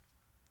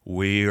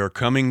We are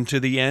coming to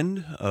the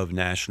end of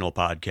National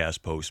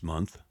Podcast Post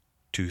Month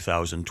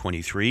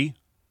 2023.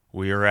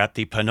 We are at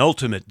the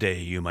penultimate day,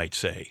 you might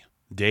say,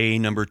 day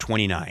number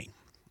 29.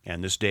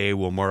 And this day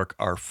will mark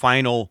our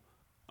final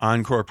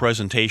encore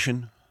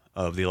presentation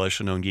of the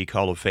Lesser Known Geek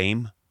Hall of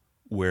Fame,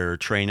 where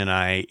Train and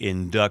I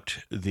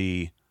induct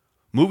the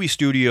movie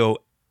studio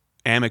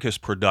Amicus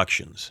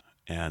Productions.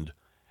 And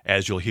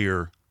as you'll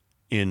hear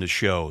in the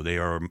show, they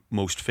are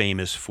most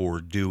famous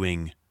for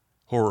doing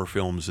horror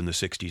films in the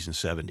 60s and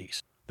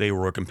 70s. They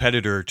were a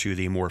competitor to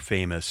the more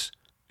famous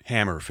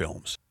Hammer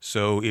films.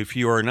 So if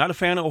you are not a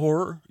fan of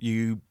horror,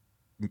 you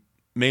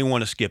may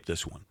want to skip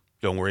this one.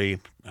 Don't worry,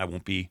 I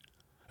won't be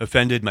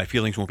offended. My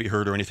feelings won't be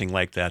hurt or anything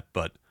like that.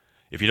 But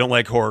if you don't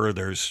like horror,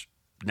 there's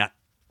not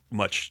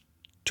much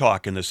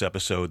talk in this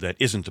episode that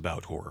isn't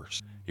about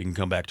horrors. You can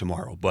come back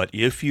tomorrow. But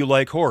if you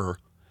like horror,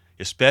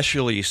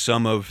 especially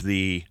some of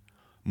the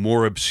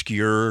more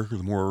obscure,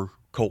 more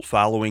cult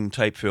following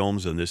type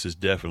films, and this is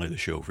definitely the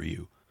show for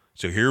you.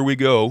 So here we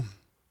go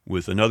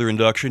with another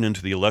induction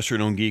into the Lesser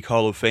Known Geek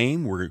Hall of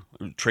Fame. We're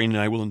Train and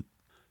I will.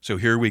 So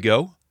here we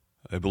go.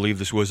 I believe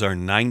this was our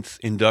 9th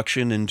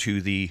induction into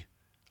the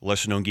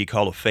Lesser Known Geek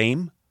Hall of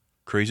Fame.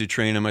 Crazy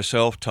Train and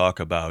myself talk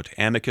about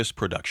Amicus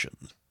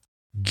Productions.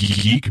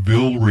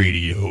 Geekville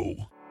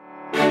Radio.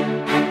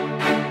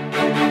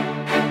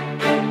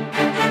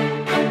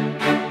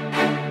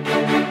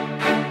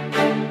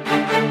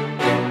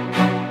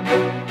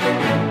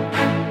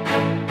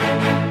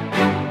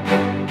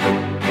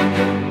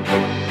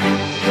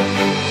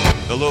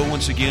 Hello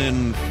once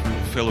again,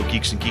 fellow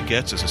geeks and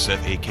geekettes. This is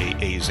Seth,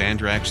 a.k.a.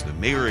 Zandrax, the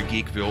mayor of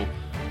Geekville,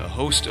 the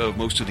host of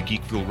most of the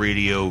Geekville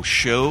Radio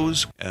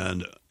shows.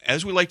 And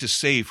as we like to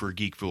say for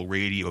Geekville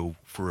Radio,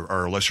 for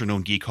our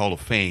lesser-known Geek Hall of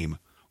Fame,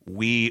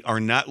 we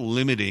are not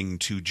limiting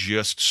to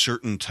just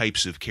certain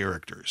types of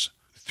characters.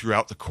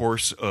 Throughout the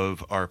course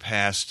of our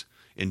past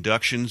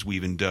inductions,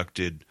 we've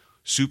inducted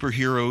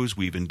superheroes,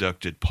 we've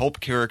inducted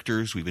pulp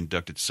characters, we've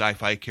inducted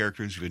sci-fi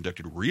characters, we've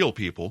inducted real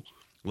people.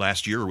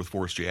 Last year with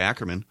Forrest J.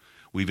 Ackerman,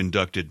 we've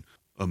inducted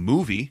a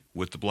movie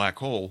with The Black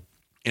Hole.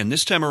 And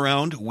this time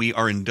around, we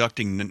are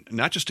inducting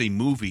not just a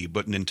movie,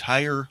 but an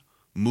entire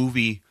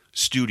movie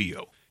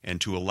studio. And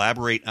to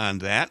elaborate on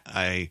that,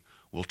 I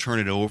will turn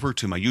it over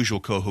to my usual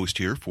co-host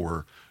here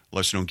for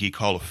Lesser Known Geek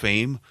Hall of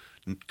Fame,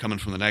 coming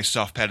from the nice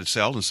soft padded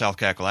cell in South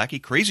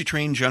Kakalaki, Crazy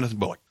Train Jonathan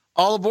Bullock.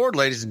 All aboard,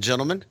 ladies and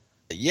gentlemen.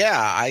 Yeah,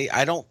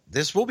 I don't.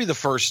 This will be the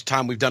first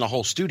time we've done a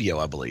whole studio,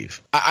 I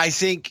believe. I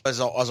think as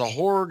a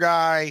horror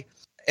guy,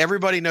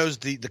 everybody knows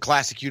the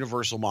classic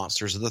Universal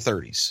monsters of the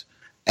 30s.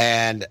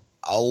 And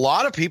a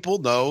lot of people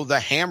know the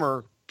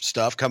Hammer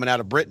stuff coming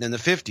out of Britain in the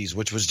 50s,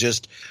 which was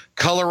just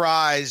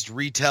colorized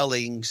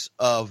retellings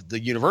of the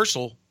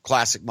Universal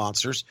classic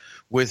monsters,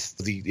 with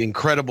the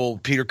incredible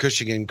Peter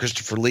Cushing and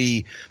Christopher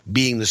Lee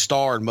being the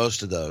star in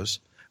most of those.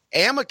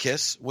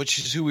 Amicus, which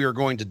is who we are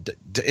going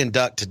to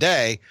induct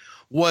today,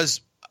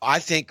 was, I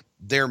think,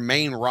 their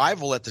main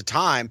rival at the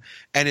time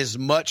and is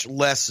much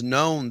less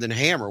known than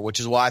Hammer, which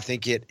is why I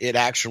think it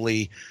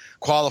actually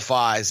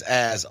qualifies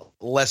as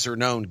lesser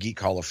known Geek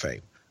Hall of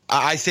Fame.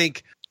 I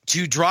think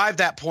to drive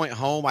that point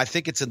home, I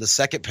think it's in the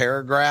second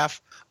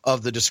paragraph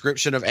of the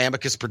description of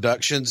Amicus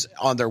Productions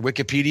on their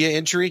Wikipedia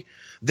entry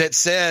that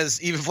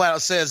says, even flat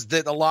out says,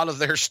 that a lot of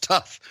their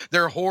stuff,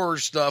 their horror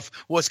stuff,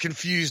 was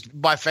confused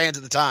by fans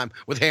at the time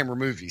with Hammer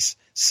movies.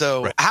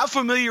 So right. How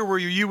familiar were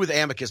you with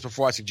Amicus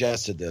before I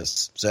suggested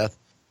this, Seth?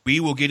 We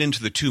will get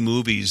into the two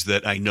movies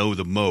that I know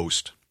the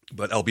most,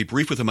 but I'll be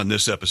brief with them on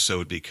this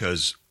episode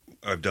because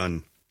I've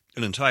done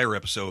an entire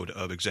episode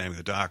of Examining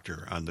the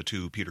Doctor on the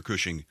two Peter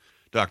Cushing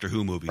Doctor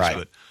Who movies.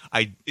 Right.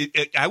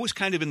 But I was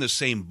kind of in the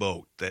same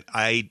boat that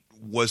I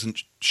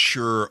wasn't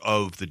sure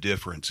of the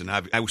difference. And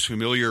I was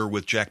familiar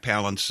with Jack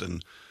Palance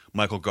and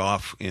Michael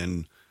Gough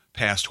in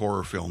past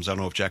horror films. I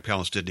don't know if Jack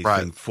Palance did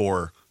anything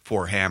for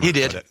Hammer. He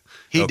did.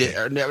 He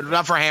did.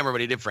 Not for Hammer,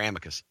 but he did for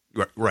Amicus.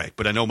 Right.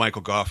 But I know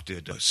Michael Gough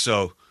did.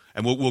 So,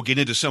 and we'll get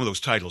into some of those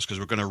titles because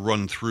we're going to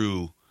run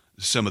through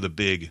some of the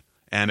big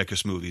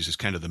Amicus movies as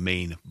kind of the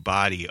main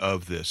body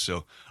of this.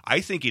 So I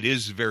think it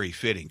is very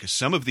fitting because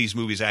some of these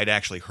movies I'd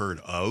actually heard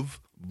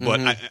of,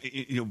 but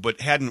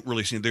but hadn't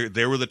really seen.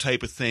 There were the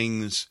type of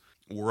things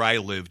where I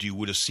lived you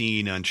would have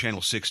seen on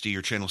Channel 60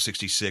 or Channel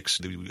 66,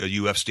 a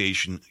UHF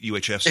station,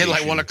 at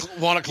like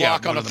 1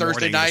 o'clock on a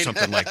Thursday night, or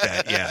something like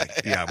that.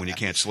 Yeah, when you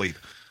can't sleep.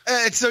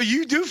 So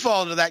you do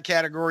fall into that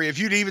category. If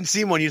you'd even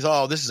seen one, you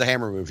thought, "Oh, this is a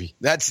Hammer movie."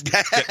 That's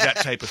that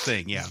type of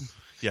thing. Yeah.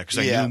 Because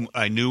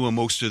I knew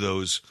most of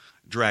those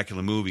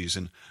Dracula movies,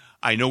 and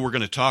I know we're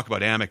going to talk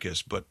about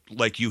Amicus, but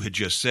like you had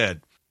just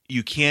said,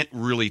 you can't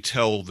really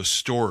tell the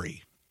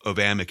story of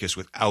Amicus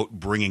without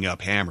bringing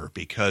up Hammer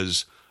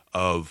because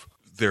of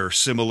their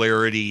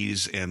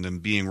similarities and them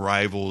being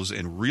rivals,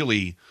 and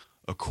really,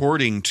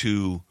 according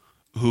to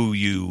who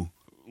you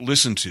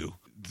listen to,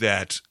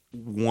 that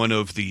one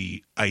of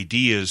the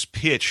ideas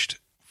pitched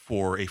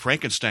for a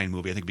Frankenstein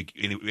movie, I think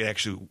it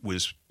actually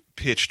was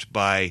pitched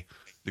by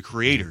the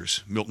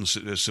creators, Milton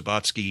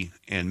Subotsky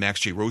and Max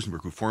J.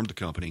 Rosenberg, who formed the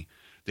company.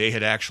 they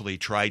had actually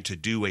tried to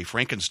do a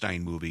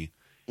Frankenstein movie,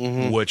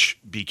 which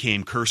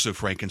became Curse of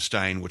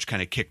Frankenstein, which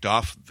kind of kicked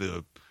off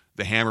the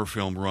Hammer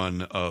film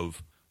run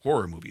of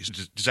horror movies.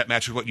 Does that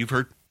match with what you've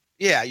heard?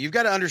 Yeah, you've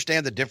got to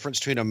understand the difference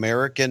between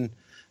American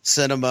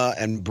cinema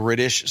and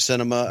British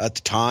cinema at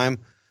the time.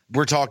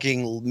 We're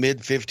talking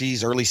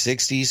mid-50s, early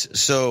 60s.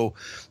 So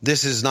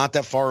this is not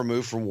that far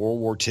removed from World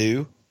War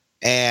II.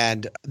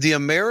 And the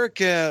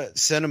American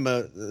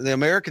cinema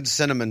American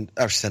cinnamon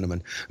can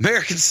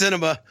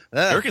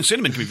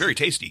be very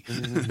tasty.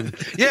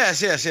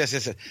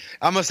 Yes.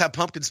 I must have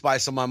pumpkin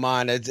spice on my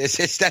mind.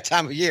 It's that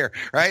time of year,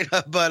 right?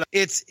 But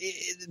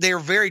they're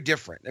very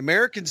different.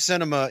 American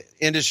cinema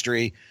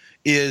industry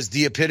is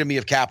the epitome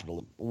of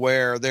capitalism,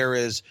 where there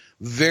is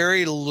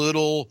very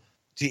little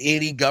to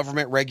any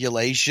government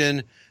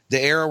regulation.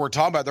 The era we're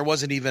talking about, there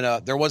wasn't even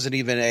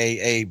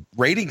a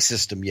rating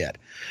system yet,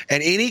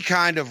 and any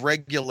kind of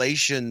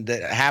regulation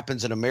that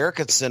happens in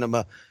American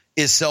cinema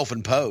is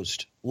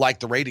self-imposed, like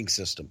the rating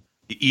system.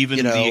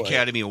 Even the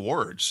Academy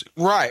Awards,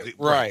 right.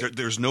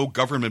 There's no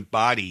government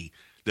body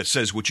that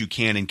says what you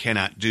can and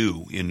cannot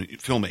do in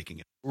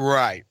filmmaking.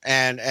 Right,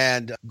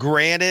 and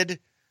granted,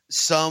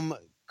 some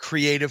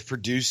creative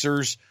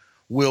producers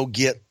will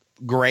get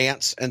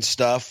grants and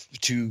stuff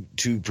to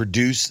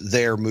produce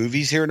their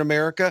movies here in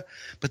America,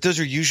 but those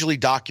are usually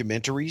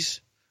documentaries.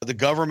 The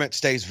government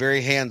stays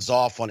very hands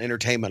off on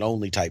entertainment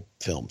only type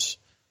films,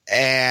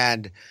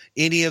 and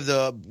any of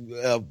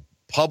the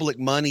public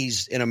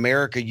monies in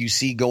America you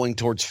see going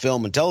towards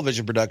film and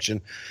television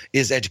production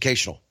is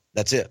educational.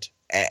 That's it.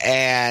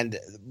 And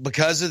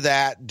because of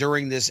that,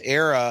 during this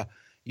era,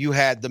 you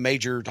had the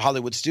major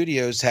Hollywood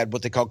studios had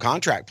what they call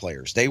contract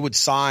players. They would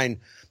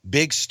sign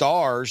big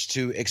stars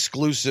to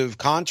exclusive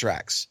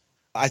contracts.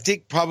 I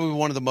think probably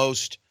one of the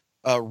most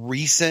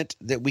recent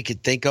that we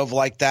could think of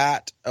like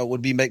that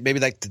would be maybe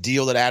like the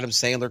deal that Adam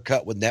Sandler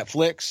cut with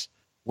Netflix.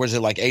 Was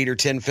it like 8 or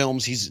 10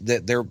 films?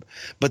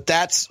 But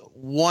that's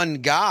one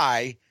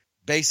guy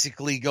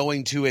basically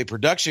going to a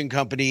production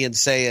company and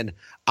saying,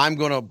 I'm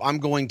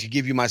going to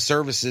give you my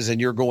services and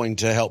you're going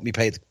to help me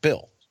pay the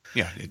bill.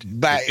 Yeah,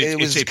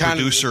 it's a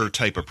producer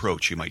type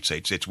approach, you might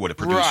say. It's what a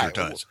producer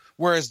does.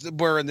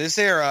 Where in this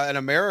era in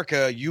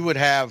America, you would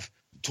have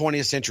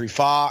 20th Century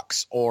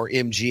Fox or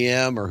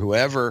MGM or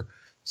whoever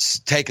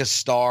take a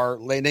star,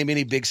 name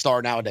any big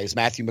star nowadays,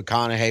 Matthew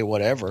McConaughey,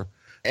 whatever,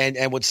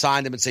 and would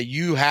sign them and say,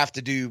 you have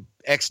to do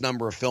X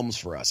number of films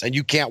for us, and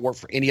you can't work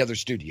for any other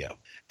studio.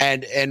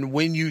 And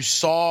when you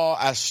saw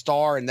a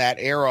star in that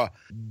era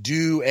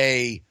do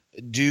a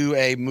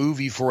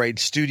movie for a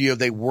studio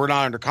they were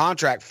not under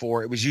contract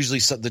for, it was usually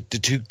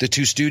the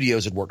two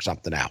studios had worked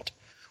something out.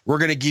 We're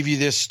going to give you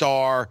this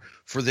star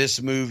for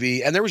this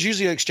movie, and there was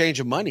usually an exchange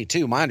of money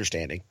too. My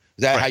understanding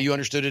is that how you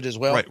understood it as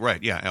well.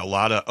 Right. Yeah, a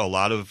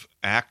lot of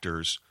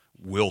actors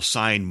will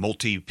sign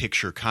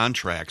multi-picture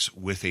contracts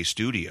with a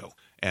studio,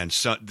 and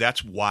so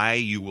that's why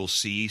you will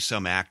see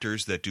some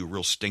actors that do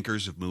real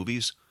stinkers of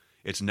movies.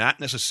 It's not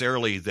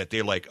necessarily that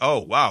they're like, oh,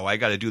 wow, I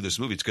got to do this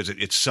movie. It's because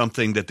it's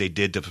something that they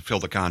did to fulfill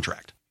the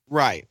contract.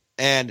 Right.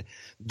 And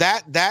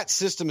that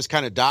system has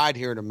kind of died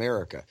here in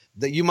America.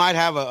 That you might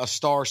have a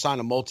star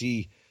sign a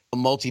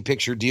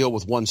multi-picture deal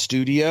with one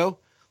studio.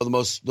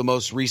 The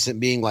most recent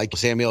being like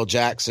Samuel L.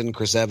 Jackson,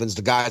 Chris Evans,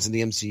 the guys in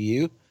the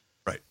MCU.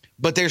 Right.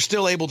 But they're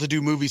still able to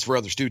do movies for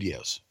other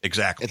studios.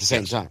 Exactly. At the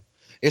same time.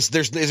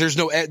 There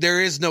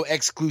is no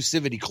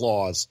exclusivity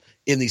clause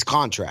in these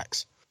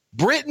contracts.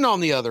 Britain,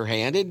 on the other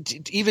hand,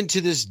 and even to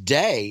this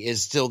day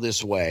is still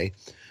this way.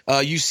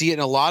 You see it in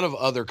a lot of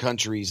other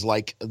countries,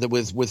 like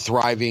with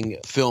thriving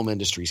film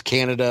industries,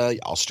 Canada,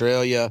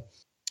 Australia,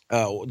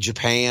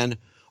 Japan,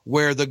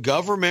 where the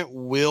government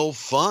will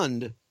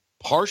fund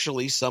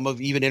partially some of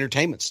even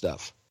entertainment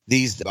stuff.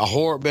 Been a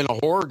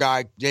horror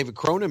guy, David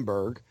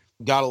Cronenberg,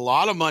 got a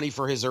lot of money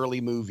for his early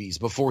movies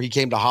before he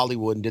came to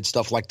Hollywood and did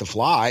stuff like The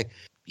Fly.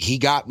 He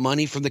got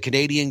money from the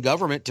Canadian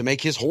government to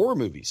make his horror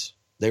movies.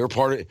 They were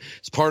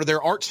it's part of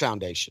their arts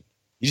foundation.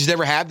 You just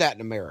never had that in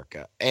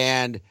America.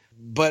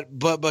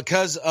 But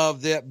because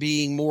of that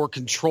being more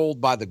controlled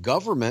by the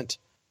government,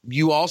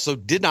 you also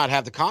did not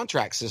have the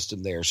contract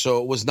system there.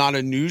 So it was not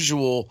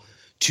unusual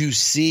to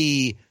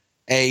see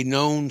a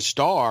known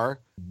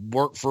star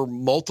work for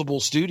multiple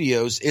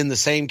studios in the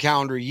same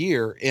calendar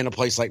year in a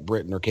place like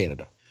Britain or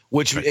Canada,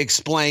 which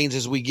explains,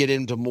 as we get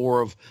into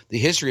more of the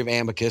history of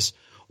Amicus,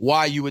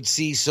 why you would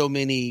see so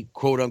many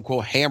quote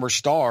unquote hammer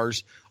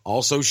stars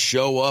also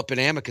show up in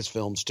Amicus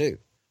films too.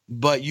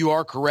 But you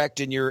are correct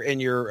in your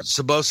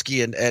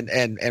Sabowski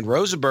and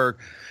Rosenberg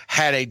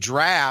had a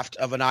draft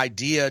of an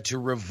idea to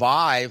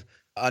revive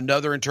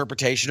another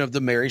interpretation of the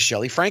Mary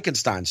Shelley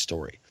Frankenstein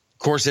story. Of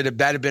course, that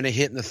had been a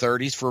hit in the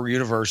 30s for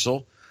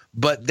Universal,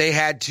 but they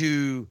had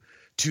to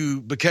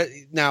because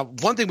now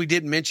one thing we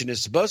didn't mention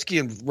is Sabowski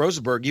and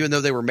Rosenberg, even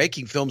though they were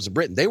making films in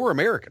Britain, they were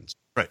Americans.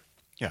 Right.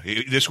 Yeah.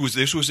 This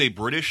was a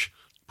British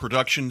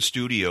production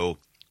studio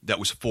that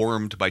was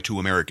formed by two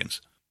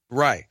Americans.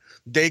 Right.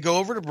 They go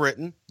over to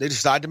Britain. They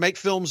decide to make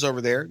films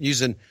over there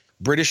using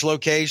British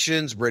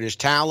locations, British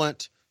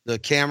talent, The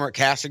camera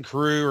cast and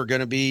crew are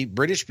going to be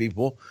British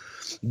people.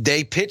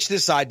 They pitched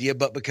this idea,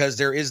 but because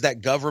there is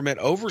that government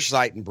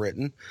oversight in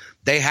Britain,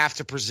 they have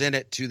to present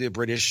it to the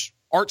British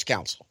Arts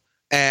Council.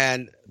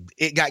 And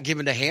it got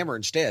given to Hammer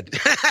instead.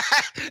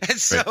 And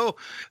so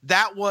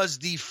that was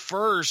the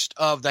first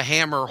of the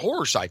Hammer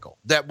horror cycle,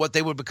 that what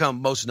they would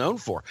become most known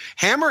for.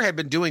 Hammer had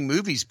been doing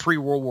movies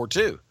pre-World War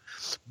II,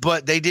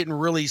 but they didn't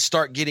really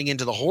start getting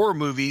into the horror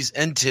movies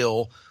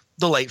until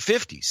the late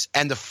 50s.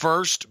 And the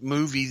first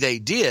movie they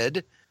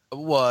did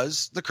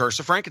was The Curse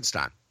of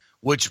Frankenstein,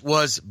 which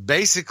was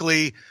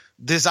basically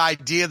this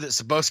idea that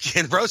Subotsky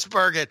and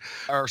Rosenberg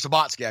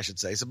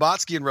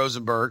Subotsky and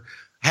Rosenberg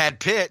had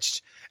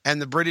pitched, and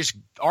the British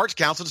Arts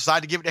Council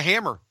decided to give it to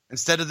Hammer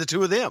instead of the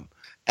two of them.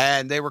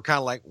 And they were kind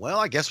of like, well,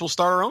 I guess we'll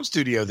start our own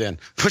studio then,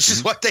 which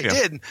is what they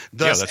did. And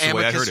thus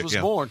Amicus was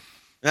born.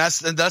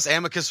 And thus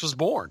Amicus was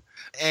born.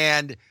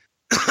 And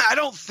I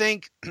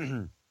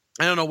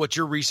don't know what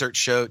your research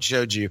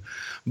showed you,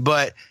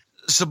 but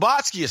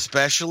Subotsky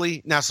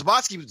especially. Now,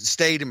 Subotsky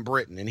stayed in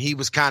Britain, and he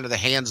was kind of the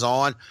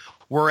hands-on,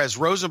 whereas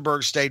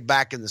Rosenberg stayed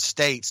back in the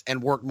States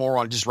and worked more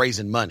on just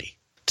raising money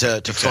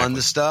to fund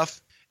the stuff.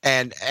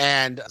 And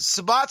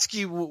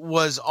Subotsky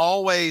was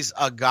always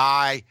a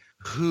guy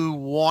who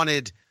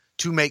wanted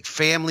to make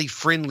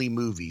family-friendly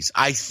movies.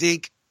 I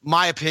think,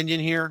 my opinion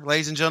here,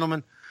 ladies and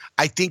gentlemen,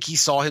 I think he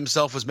saw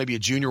himself as maybe a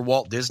junior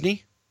Walt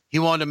Disney. He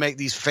wanted to make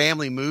these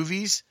family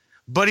movies,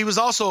 but he was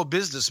also a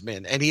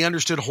businessman, and he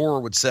understood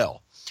horror would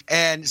sell.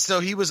 And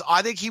so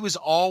I think he was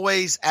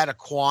always at a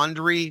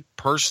quandary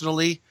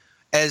personally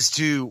as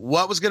to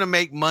what was going to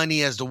make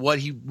money, as to what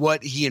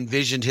he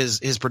envisioned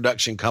his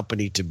production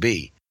company to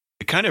be.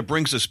 It kind of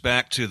brings us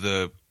back to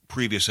the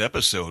previous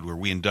episode where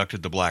we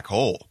inducted the black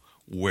hole,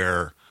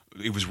 where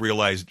it was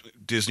realized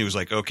Disney was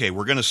like, okay,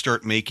 we're going to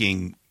start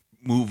making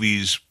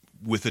movies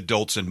with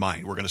adults in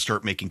mind. We're going to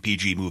start making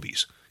PG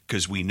movies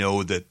because we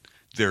know that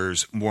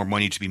there's more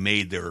money to be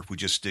made there if we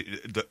just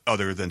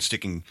other than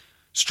sticking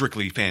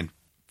strictly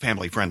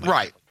family friendly.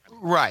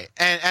 Right.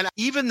 And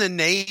even the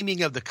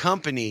naming of the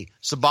company,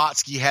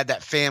 Subotsky had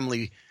that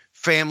family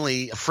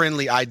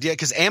friendly idea,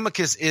 because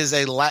Amicus is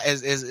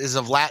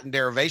of Latin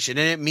derivation,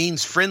 and it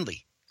means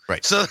friendly.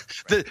 Right. So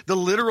the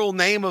literal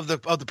name of the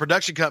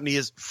production company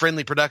is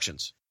Friendly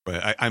Productions.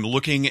 Right. I'm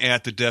looking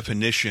at the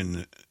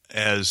definition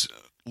as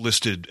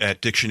listed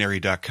at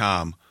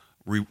dictionary.com,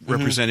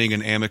 representing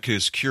an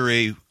amicus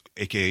curiae,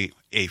 aka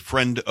a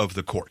friend of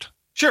the court.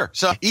 Sure.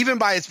 So even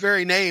by its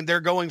very name, they're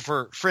going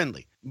for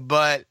friendly.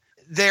 But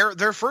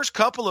their first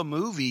couple of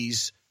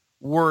movies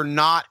were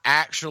not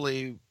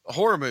actually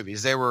horror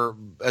movies. They were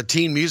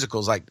teen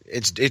musicals. Like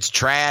it's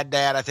Trad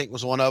Dad, I think,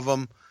 was one of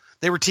them.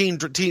 They were teen,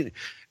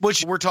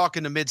 which we're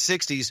talking the mid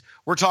 60s.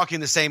 We're talking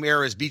the same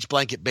era as Beach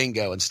Blanket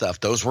Bingo and stuff.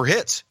 Those were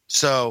hits.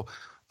 So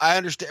I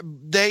understand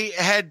they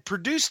had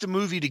produced a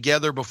movie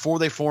together before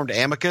they formed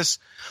Amicus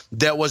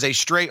that was a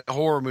straight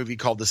horror movie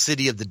called The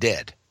City of the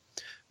Dead.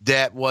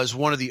 That was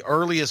one of the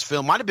earliest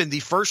film, might have been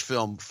the first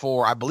film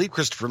for, I believe,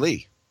 Christopher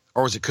Lee,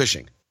 or was it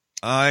Cushing?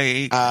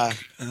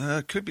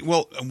 Could be.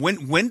 Well,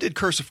 when did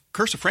Curse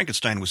of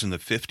Frankenstein was in the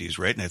 50s,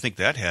 right? And I think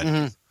that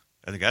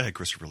had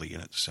Christopher Lee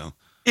in it. So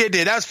it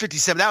did. That was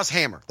 57. That was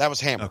Hammer.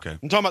 Okay.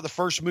 I'm talking about the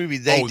first movie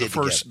they did.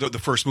 The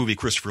first movie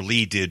Christopher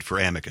Lee did for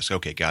Amicus.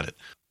 Okay, got it.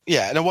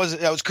 Yeah, and it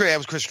was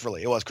Christopher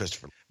Lee. It was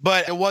Christopher Lee.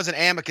 But it wasn't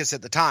Amicus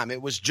at the time.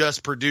 It was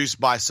just produced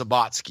by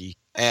Subotsky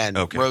and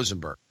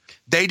Rosenberg.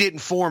 They didn't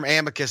form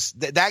Amicus.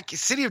 That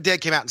City of Dead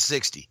came out in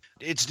 60.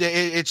 It's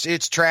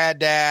Trad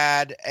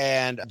Dad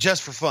and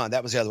Just for Fun.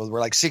 That was the other one. We're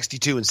like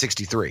 62 and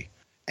 63.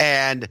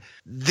 And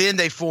then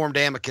they formed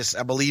Amicus,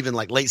 I believe, in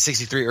like late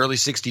 63, early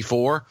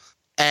 64.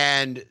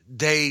 And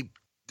the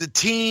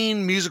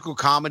teen musical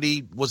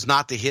comedy was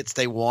not the hits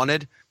they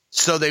wanted.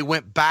 So they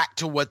went back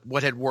to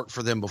what had worked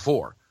for them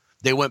before.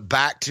 They went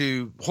back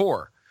to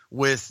horror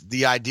with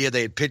the idea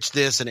they had pitched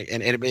this, and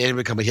it had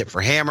become a hit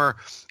for Hammer.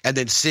 And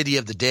then City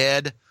of the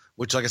Dead,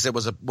 which, like I said,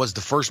 was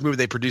the first movie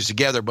they produced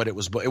together, but it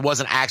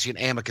wasn't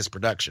actually an Amicus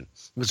production.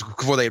 It was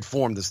before they had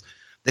formed this.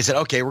 They said,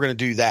 okay, we're going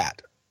to do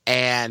that.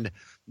 And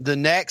the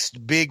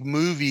next big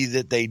movie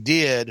that they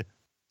did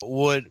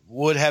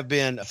would have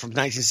been from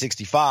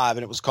 1965,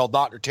 and it was called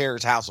Dr.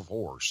 Terror's House of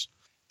Horrors.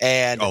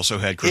 And also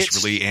had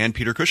Christopher Lee and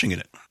Peter Cushing in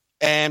it.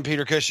 And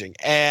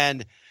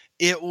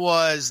it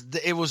was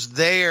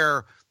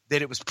there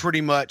that it was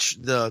pretty much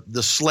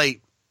the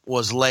slate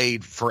was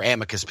laid for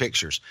Amicus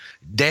Pictures.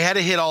 They had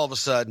a hit all of a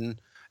sudden,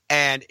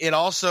 and it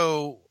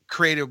also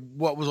created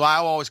what I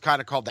always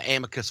kind of called the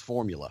Amicus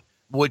formula,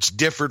 which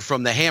differed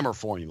from the Hammer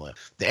formula.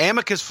 The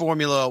Amicus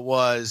formula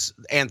was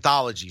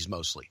anthologies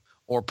mostly,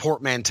 or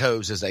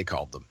portmanteaus as they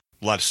called them.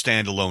 A lot of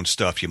standalone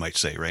stuff, you might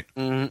say, right?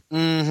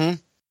 Mm-hmm.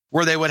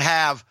 Where they would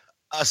have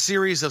a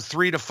series of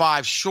 3 to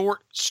 5 short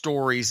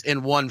stories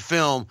in one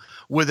film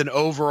with an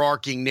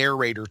overarching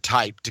narrator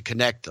type to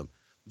connect them.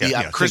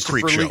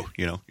 Christopher Lee show,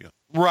 Yeah.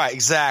 Right,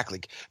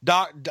 exactly.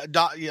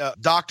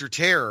 Dr.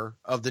 Terror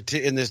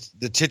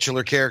the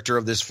titular character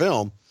of this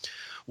film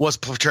was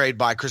portrayed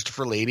by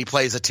Christopher Lee, and he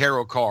plays a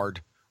tarot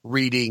card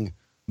reading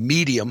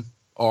medium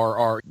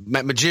or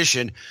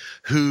magician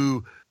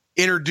who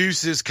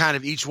introduces kind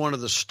of each one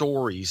of the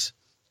stories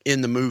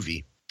in the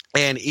movie.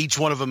 And each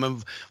one of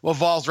them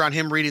revolves around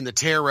him reading the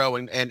tarot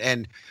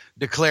and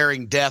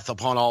declaring death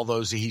upon all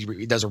those that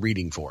he does a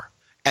reading for.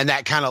 And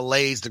that kind of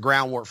lays the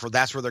groundwork for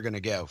that's where they're going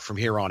to go from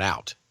here on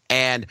out.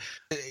 And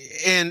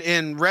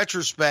in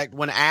retrospect,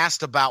 when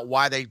asked about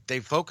why they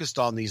focused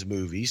on these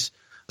movies,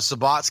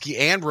 Subotsky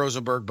and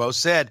Rosenberg both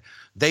said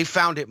they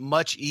found it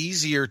much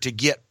easier to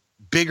get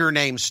bigger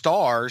name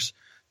stars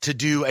to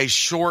do a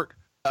short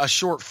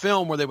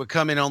film where they would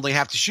come in and only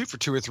have to shoot for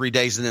 2 or 3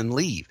 days and then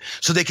leave.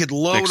 So they could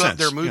load up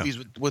their movies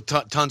with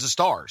tons of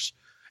stars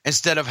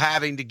instead of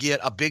having to get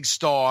a big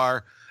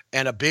star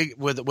and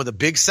with a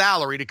big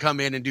salary to come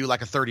in and do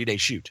like a 30-day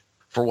shoot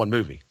for one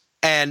movie.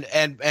 And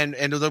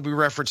although we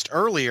referenced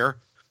earlier,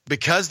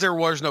 because there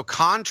was no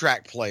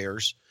contract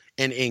players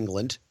in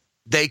England,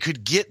 they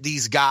could get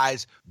these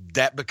guys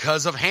that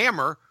because of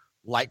Hammer,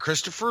 like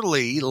Christopher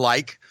Lee,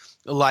 like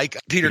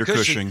Peter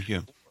Cushing,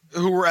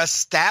 who were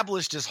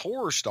established as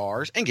horror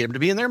stars, and get them to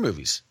be in their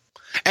movies.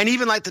 And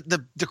even like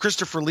the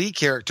Christopher Lee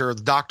character,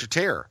 the Dr.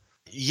 Terror.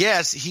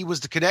 Yes, he was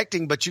the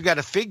connecting, but you got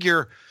to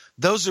figure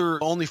those are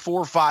only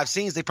 4 or 5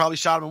 scenes. They probably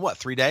shot them in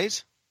 3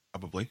 days?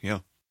 Probably, yeah.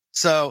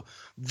 So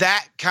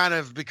that kind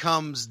of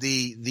becomes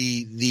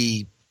the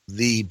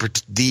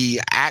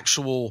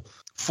actual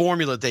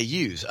formula they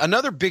use.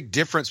 Another big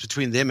difference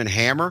between them and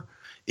Hammer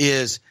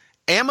is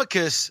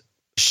Amicus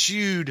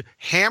shewed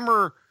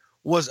Hammer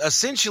was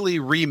essentially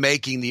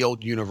remaking the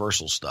old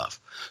Universal stuff.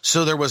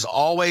 So there was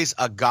always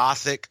a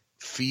gothic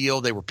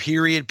feel. They were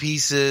period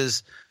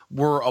pieces,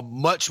 were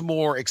much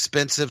more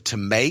expensive to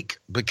make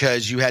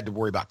because you had to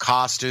worry about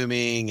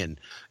costuming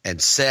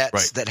and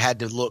sets that had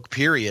to look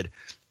period.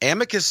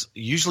 Amicus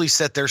usually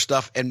set their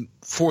stuff in,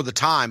 for the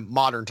time,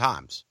 modern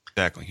times.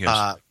 Exactly.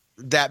 Yes.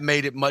 That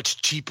made it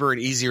much cheaper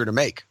and easier to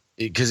make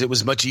because it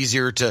was much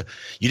easier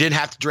you didn't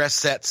have to dress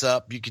sets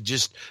up. You could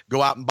just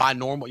go out and buy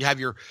normal. You have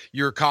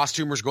your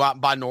costumers go out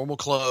and buy normal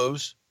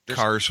clothes.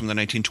 Cars from the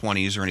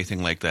 1920s or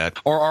anything like that.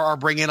 Or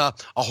bring in a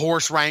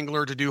horse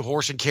wrangler to do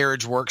horse and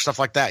carriage work, stuff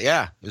like that.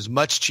 Yeah, it was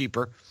much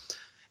cheaper.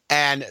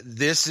 And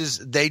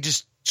they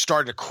just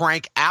started to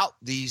crank out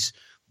these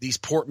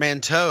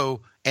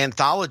portmanteau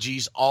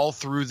anthologies all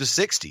through the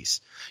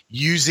 60s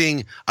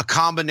using a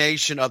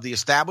combination of the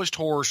established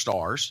horror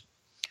stars,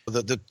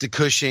 the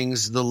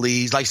Cushings, the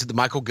Lees, like I said, the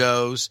Michael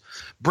Goes,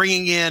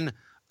 bringing in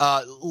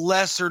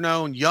lesser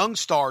known young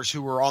stars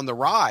who were on the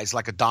rise,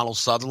 like a Donald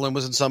Sutherland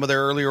was in some of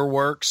their earlier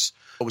works.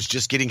 Was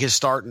just getting his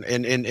start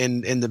in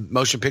the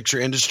motion picture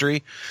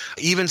industry.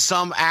 Even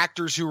some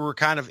actors who were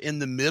kind of in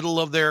the middle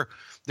of their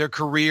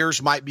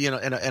careers might be in a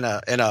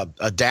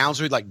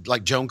downswing,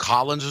 like Joan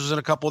Collins was in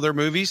a couple of their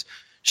movies.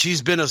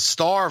 She's been a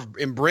star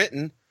in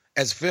Britain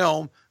as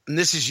film, and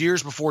this is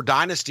years before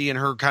Dynasty and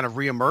her kind of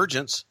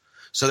reemergence.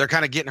 So they're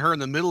kind of getting her in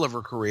the middle of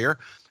her career.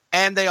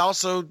 And they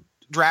also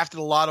drafted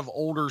a lot of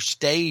older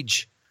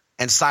stage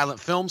and silent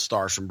film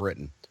stars from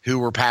Britain who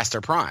were past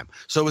their prime.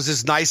 So it was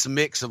this nice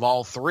mix of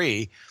all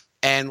three.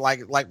 And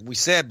like we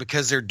said,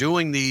 because they're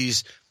doing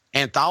these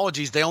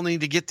anthologies, they only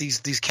need to get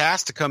these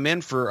casts to come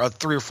in for a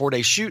 3 or 4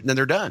 day shoot, and then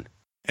they're done.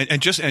 And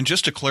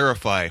just to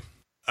clarify,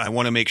 I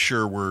want to make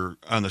sure we're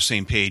on the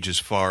same page as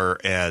far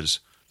as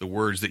the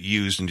words that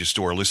you used, and just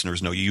so our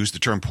listeners know, you used the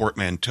term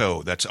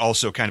portmanteau. That's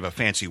also kind of a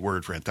fancy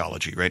word for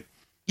anthology, right?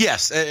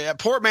 Yes.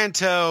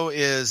 Portmanteau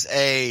is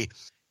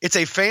it's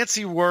a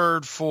fancy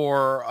word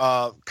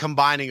for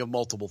combining of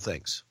multiple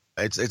things.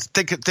 It's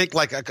think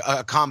like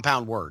a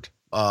compound word.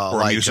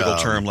 Or a musical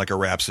term like a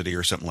rhapsody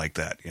or something like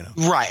that, you know?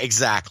 Right,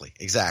 exactly.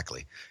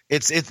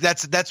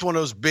 That's one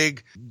of those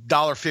big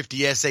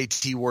 $1.50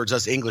 SAT words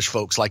us English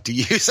folks like to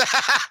use.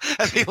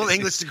 People with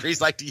English degrees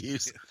like to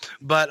use.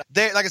 But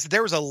like I said,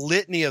 there was a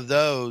litany of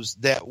those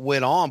that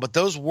went on, but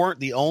those weren't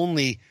the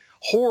only –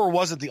 horror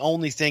wasn't the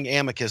only thing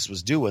Amicus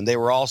was doing. They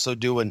were also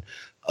doing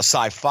a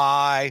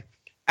sci-fi.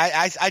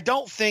 I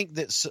don't think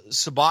that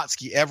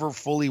Subotsky ever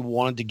fully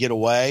wanted to get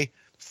away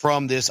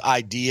from this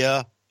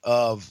idea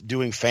of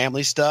doing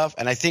family stuff.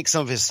 And I think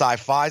some of his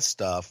sci-fi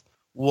stuff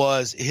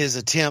was his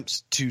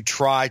attempts to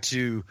try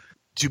to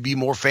be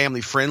more family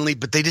friendly,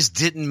 but they just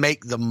didn't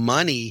make the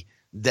money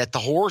that the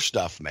horror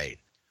stuff made.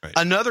 Right.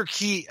 Another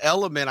key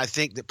element I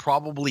think that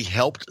probably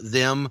helped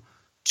them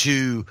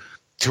to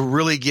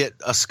really get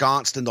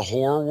ensconced in the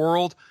horror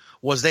world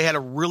was they had a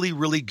really,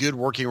 really good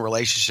working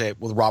relationship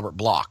with Robert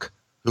Bloch,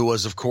 who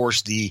was, of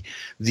course, the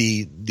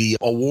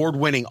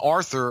award-winning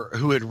author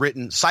who had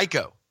written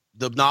Psycho,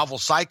 the novel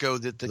Psycho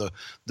that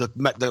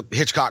the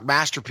Hitchcock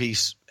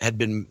masterpiece had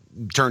been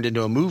turned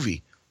into a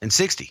movie in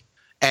 '60.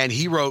 And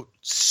he wrote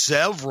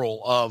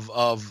several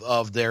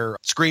of their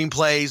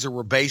screenplays or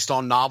were based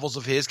on novels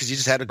of his because he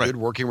just had a good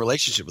working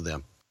relationship with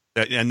them.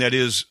 And that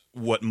is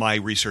what my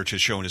research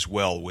has shown as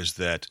well, was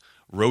that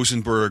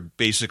Rosenberg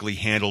basically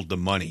handled the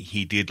money.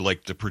 He did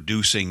like the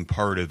producing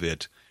part of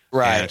it.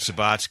 Right. And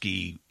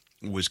Subotsky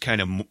was kind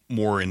of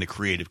more in the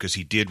creative because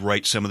he did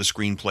write some of the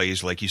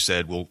screenplays. Like you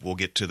said, we'll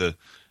get to the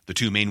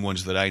two main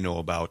ones that I know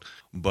about.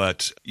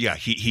 But yeah,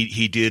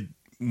 he did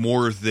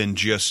more than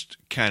just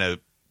kind of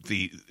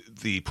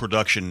the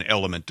production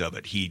element of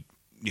it. He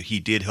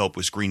did help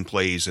with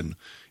screenplays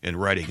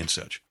and writing and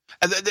such.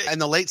 In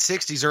the late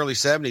 60s, early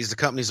 70s, the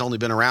company's only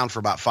been around for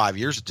about 5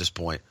 years at this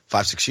point,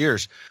 5-6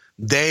 years.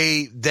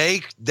 They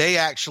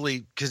actually,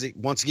 because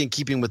once again,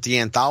 keeping with the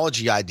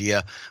anthology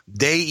idea,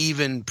 they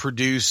even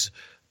produce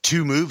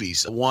 2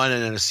 movies, one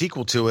and a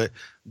sequel to it,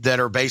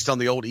 that are based on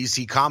the old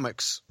EC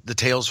comics, The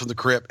Tales from the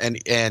Crypt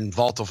and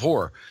Vault of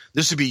Horror.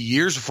 This would be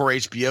years before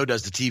HBO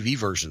does the TV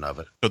version of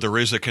it. So there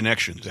is a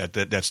connection.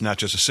 That's not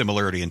just a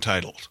similarity in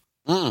titles.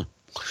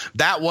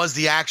 That was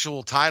the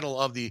actual title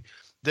of the.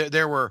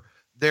 There were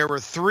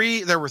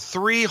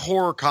 3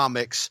 horror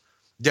comics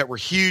that were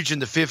huge in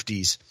the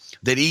 50s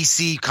that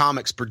EC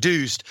Comics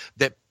produced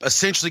that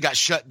essentially got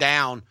shut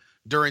down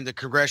during the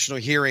congressional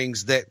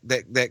hearings that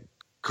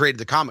created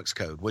the Comics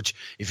Code, which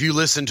if you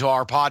listen to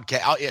our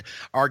podcast,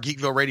 our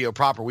Geekville Radio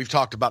proper, we've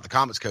talked about the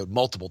Comics Code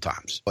multiple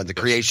times and the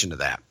creation of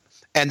that.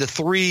 And the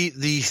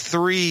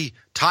three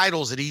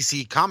titles that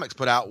EC Comics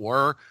put out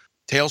were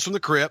Tales from the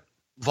Crypt,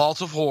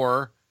 Vault of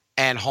Horror,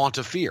 and Haunt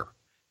of Fear.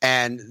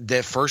 And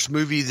the first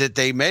movie that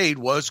they made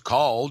was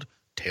called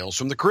Tales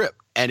from the Crypt.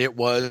 And it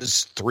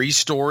was 3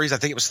 stories. I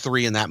think it was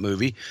 3 in that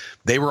movie.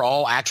 They were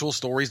all actual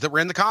stories that were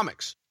in the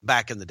comics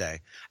back in the day.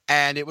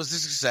 And it was a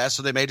success.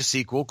 So they made a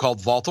sequel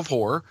called Vault of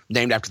Horror,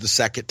 named after the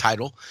second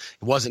title.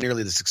 It wasn't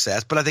nearly the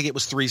success, but I think it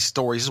was 3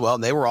 stories as well.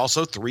 And they were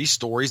also 3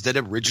 stories that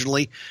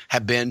originally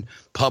had been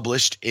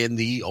published in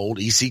the old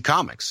EC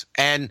comics.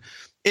 And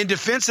in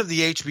defense of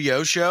the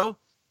HBO show,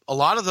 a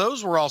lot of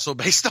those were also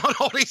based on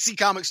old EC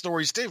comic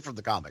stories too from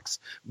the comics.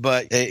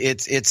 But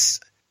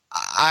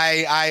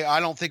I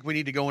don't think we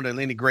need to go into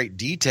any great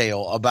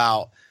detail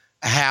about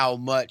how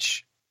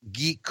much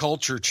geek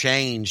culture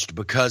changed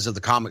because of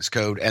the Comics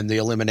Code and the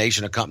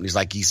elimination of companies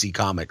like EC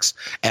Comics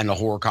and the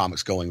horror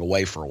comics going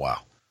away for a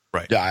while.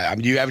 Right. Do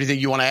you have anything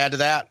you want to add to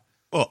that?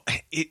 Well,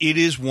 it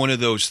is one of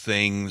those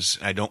things.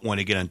 I don't want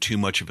to get on too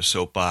much of a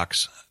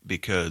soapbox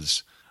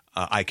because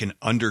I can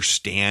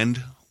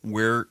understand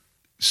where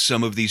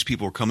some of these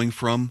people are coming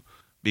from.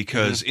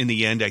 Because in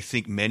the end, I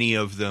think many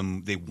of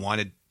them they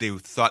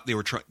thought they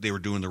were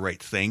doing the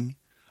right thing.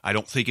 I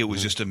don't think it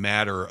was just a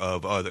matter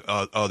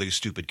of these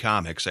stupid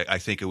comics. I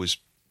think it was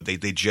they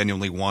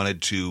genuinely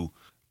wanted to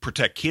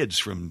protect kids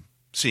from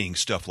seeing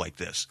stuff like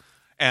this.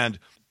 And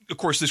of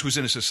course, this was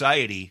in a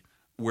society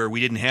where we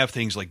didn't have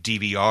things like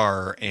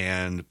DVR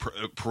and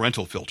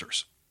parental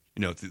filters.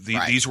 You know,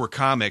 these were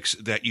comics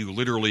that you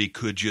literally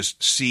could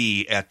just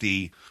see at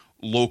the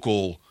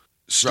local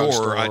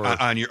store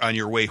on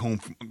your way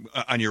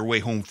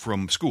home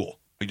from school.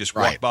 You just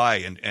walk by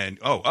and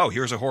oh,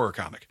 here's a horror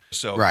comic.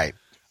 So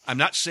I'm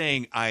not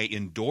saying I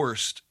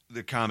endorsed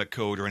the Comic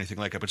Code or anything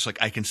like that, but it's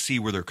like I can see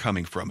where they're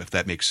coming from if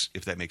that makes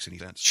any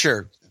sense.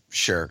 Sure.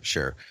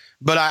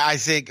 But I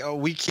think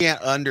we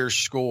can't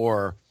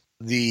underscore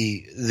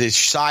the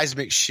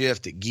seismic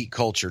shift that geek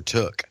culture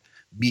took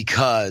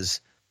because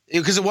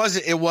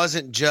it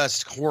wasn't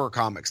just horror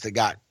comics that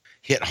got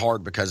hit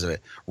hard because of it.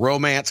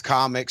 Romance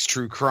comics,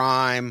 true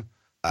crime.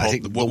 I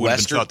think what would have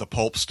been thought the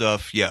pulp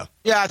stuff. Yeah.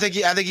 I think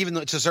even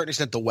to a certain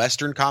extent, the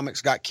Western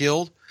comics got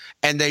killed,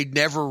 and they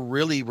never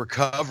really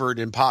recovered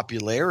in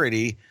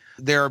popularity.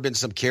 There have been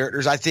some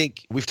characters I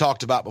think we've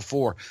talked about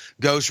before: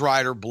 Ghost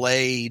Rider,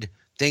 Blade,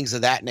 things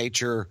of that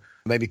nature.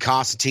 Maybe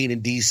Constantine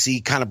and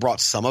DC kind of brought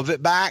some of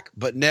it back,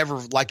 but never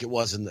like it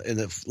was in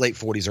the late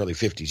 40s, early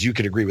 50s. You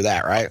could agree with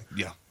that, right?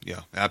 Yeah,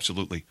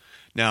 absolutely.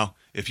 Now,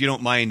 if you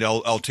don't mind,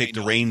 I'll take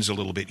the reins a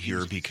little bit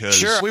here because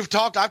sure. I've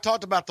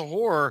talked about the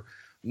horror.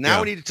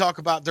 Now we need to talk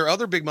about their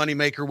other big money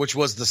maker, which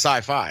was the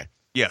sci-fi.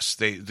 Yes,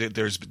 they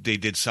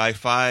did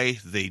sci-fi,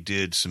 they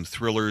did some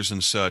thrillers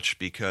and such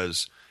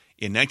because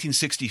in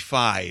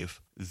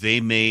 1965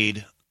 they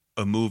made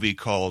a movie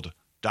called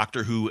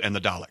Doctor Who and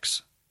the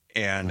Daleks.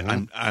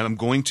 And I'm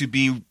going to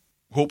be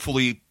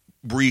hopefully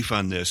brief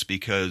on this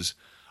because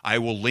I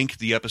will link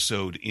the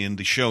episode in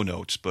the show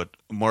notes, but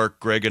Mark,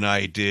 Greg, and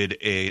I did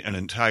an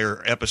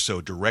entire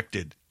episode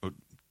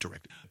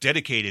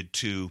dedicated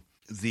to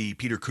the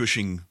Peter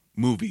Cushing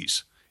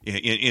movies.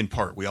 In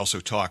part, we also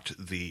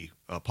talked the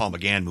Paul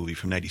McGann movie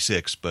from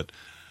 '96, but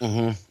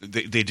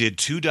they did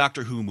 2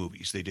 Doctor Who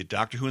movies. They did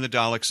Doctor Who and the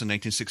Daleks in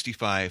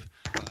 1965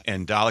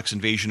 and Daleks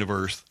Invasion of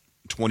Earth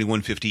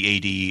 2150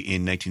 AD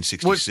in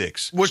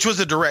 1966. Which was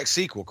a direct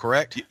sequel,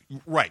 correct?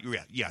 Right,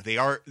 yeah. They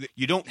are.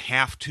 You don't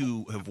have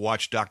to have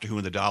watched Doctor Who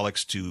and the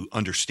Daleks to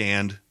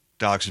understand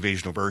Daleks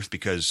Invasion of Earth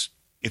because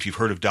if you've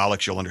heard of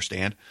Daleks, you'll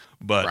understand.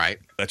 But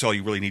that's all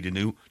you really need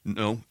to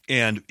know.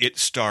 And it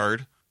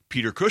starred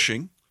Peter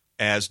Cushing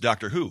as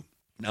Doctor Who.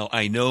 Now,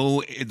 I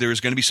know there's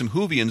going to be some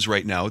Whovians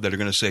right now that are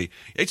going to say,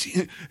 it's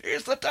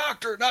the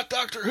Doctor, not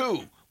Doctor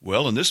Who.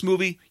 Well, in this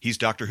movie, he's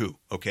Doctor Who,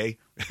 okay?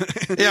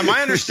 Yeah,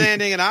 my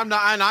understanding, and I'm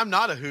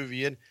not a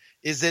Whovian,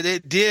 is that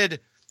it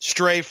did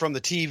stray from the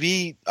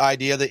TV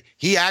idea that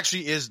he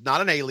actually is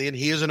not an alien,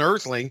 he is an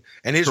Earthling,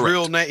 and his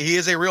real name, he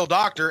is a real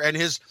doctor, and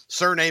his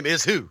surname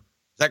is Who. Is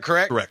that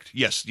correct? Correct.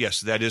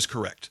 Yes, that is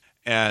correct.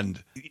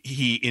 And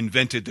he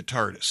invented the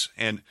TARDIS.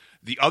 And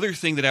The other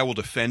thing that I will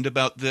defend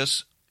about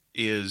this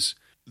is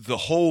the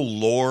whole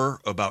lore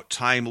about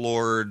Time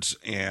Lords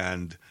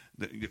and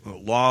the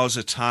laws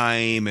of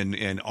time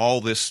and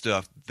all this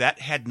stuff, that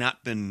had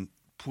not been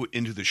put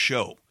into the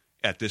show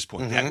at this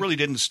point. That really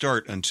didn't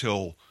start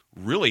until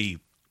really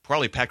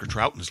probably Patrick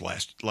Troughton's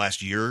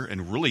last year,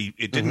 and really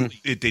it didn't.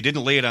 They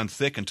didn't lay it on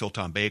thick until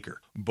Tom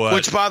Baker. But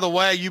which, by the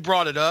way, you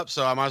brought it up,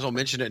 so I might as well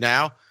mention it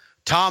now.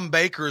 Tom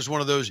Baker is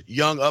one of those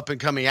young up and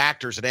coming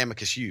actors that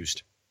Amicus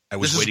used. I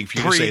was waiting for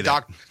you to say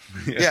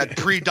that.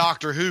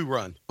 Pre-Doctor Who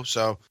run.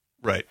 So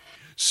right.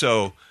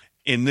 So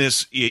in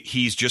this,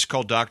 he's just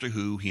called Doctor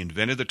Who. He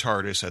invented the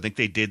TARDIS. I think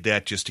they did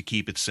that just to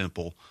keep it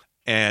simple.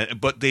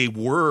 But they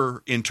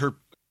were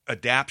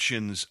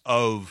adaptions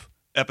of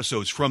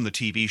episodes from the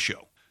TV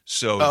show.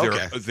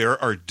 So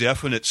there are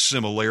definite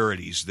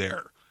similarities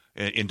there.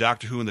 In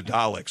Doctor Who and the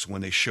Daleks,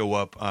 when they show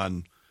up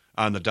on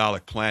the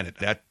Dalek planet,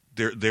 that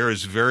there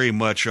is very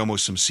much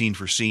almost some scene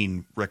for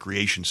scene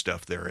recreation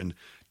stuff there. And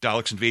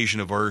Daleks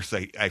Invasion of Earth,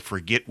 I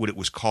forget what it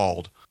was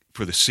called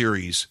for the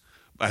series.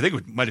 I think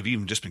it might have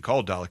even just been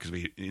called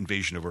Daleks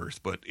Invasion of Earth,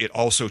 but it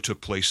also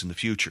took place in the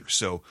future.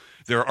 So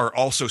there are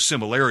also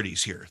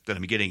similarities here that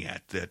I'm getting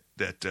at that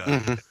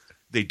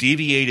they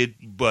deviated,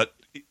 but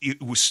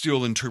it was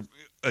still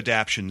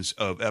adaptions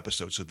of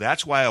episodes. So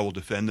that's why I will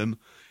defend them.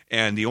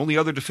 And the only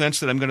other defense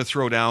that I'm going to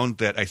throw down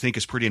that I think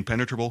is pretty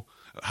impenetrable,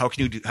 how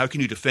can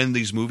you defend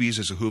these movies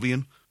as a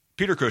Whovian?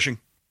 Peter Cushing.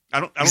 I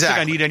don't think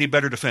I need any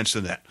better defense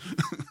than that.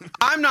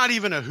 I'm not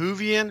even a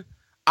Whovian.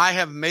 I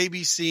have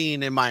maybe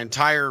seen in my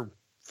entire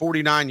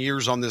 49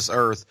 years on this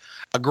earth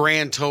a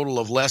grand total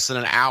of less than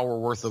an hour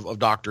worth of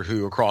Doctor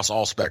Who across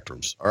all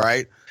spectrums. All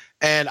right.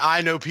 And I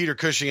know Peter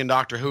Cushing and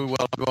Doctor Who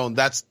well.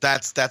 That's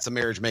a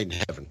marriage made in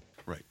heaven.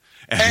 Right.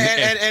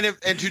 And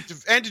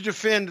to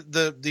defend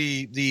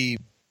the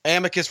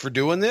Amicus for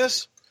doing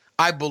this,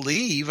 I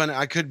believe, and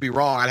I could be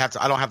wrong.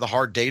 I don't have the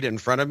hard data in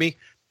front of me.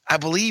 I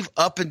believe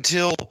up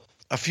until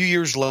a few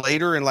years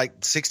later in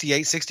like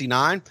 68,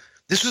 69,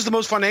 this was the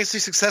most financially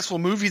successful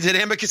movie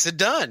that Amicus had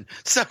done.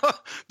 So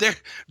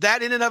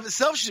that in and of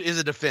itself is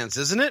a defense,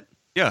 isn't it?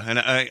 Yeah, and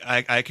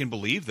I can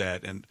believe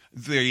that. And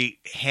they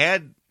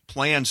had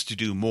plans to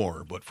do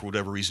more, but for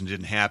whatever reason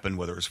didn't happen,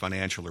 whether it was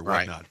financial or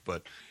whatnot. Right.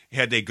 But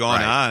had they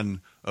gone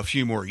on a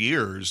few more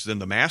years, then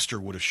the Master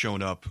would have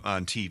shown up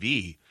on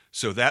TV.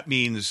 So that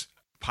means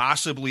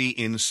possibly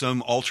in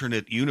some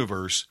alternate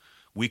universe,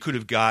 we could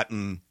have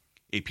gotten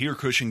a Peter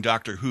Cushing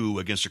Doctor Who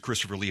against a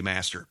Christopher Lee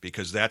Master,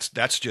 because that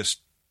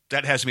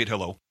has me at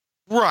hello.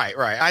 Right.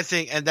 I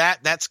think, and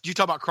that's, you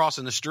talk about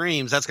crossing the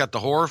streams. That's got the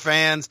horror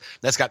fans.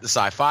 That's got the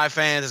sci-fi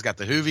fans. That's got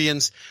the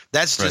Whovians.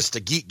 That's just a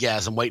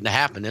geekgasm waiting to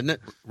happen, isn't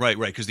it? Right.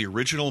 Because the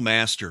original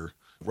Master,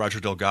 Roger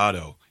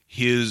Delgado,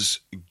 his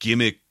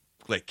gimmick,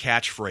 like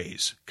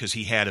catchphrase, because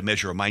he had a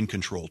measure of mind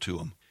control to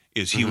him,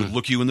 is he would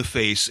look you in the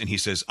face and he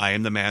says, "I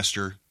am the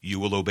Master. You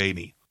will obey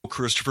me."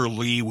 Christopher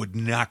Lee would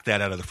knock that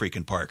out of the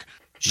freaking park.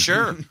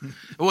 Sure.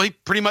 Well, he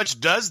pretty much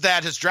does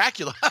that as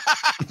Dracula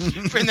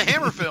in the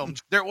Hammer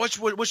films.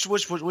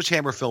 Which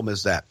Hammer film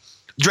is that?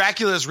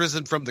 Dracula has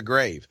risen from the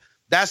grave.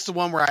 That's the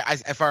one where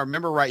if I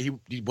remember right,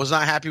 he was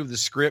not happy with the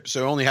script,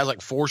 so it only has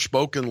like 4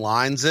 spoken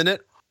lines in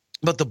it.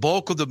 But the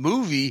bulk of the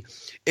movie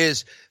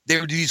is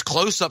there were these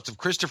close-ups of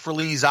Christopher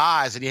Lee's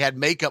eyes, and he had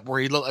makeup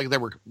where he looked like they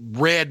were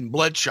red and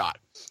bloodshot.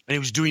 And he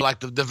was doing like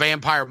the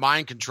vampire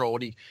mind control,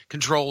 and he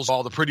controls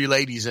all the pretty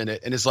ladies in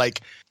it. And it's like,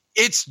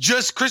 it's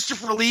just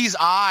Christopher Lee's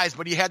eyes,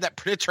 but he had that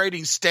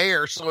penetrating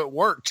stare, so it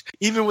worked,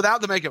 even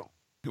without the makeup.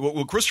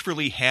 Well, Christopher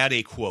Lee had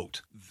a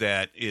quote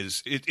that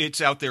is,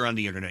 it's out there on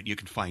the internet. You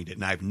can find it,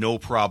 and I have no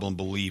problem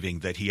believing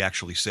that he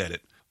actually said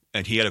it.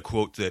 And he had a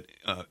quote that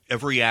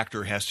every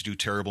actor has to do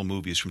terrible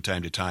movies from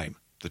time to time.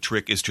 The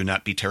trick is to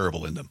not be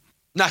terrible in them.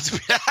 Not to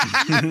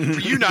be, for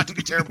you not to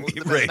be terrible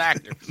as an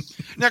actor.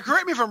 Now,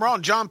 correct me if I'm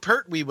wrong. John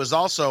Pertwee was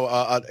also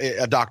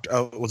a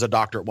doctor. Was a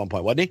doctor at one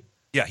point, wasn't he?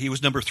 Yeah, he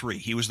was number 3.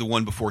 He was the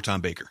one before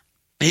Tom Baker.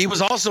 He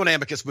was also in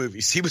Amicus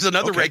movies. He was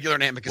another regular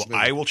in Amicus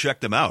movies. I will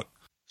check them out.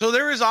 So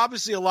there is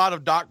obviously a lot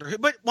of Doctor Who,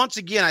 but once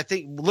again, I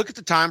think look at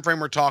the time frame.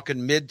 We're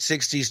talking mid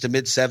 60s to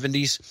mid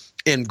 70s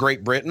in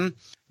Great Britain.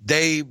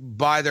 They,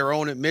 by their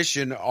own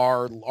admission,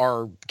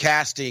 are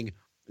casting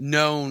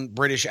known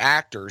British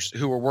actors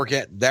who are working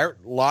at there.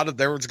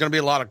 There's going to be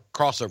a lot of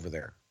crossover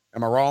there.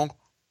 Am I wrong?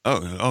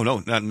 Oh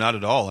no, not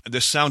at all.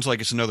 This sounds like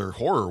it's another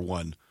horror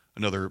one,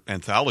 another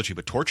anthology,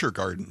 but Torture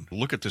Garden.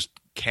 Look at this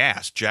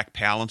cast: Jack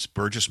Palance,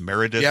 Burgess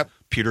Meredith,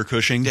 Peter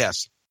Cushing.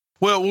 Yes.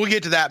 Well, we'll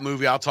get to that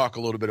movie. I'll talk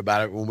a little bit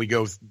about it when we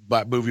go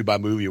by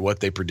movie what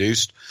they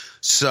produced.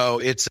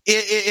 So I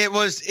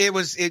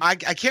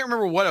can't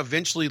remember what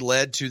eventually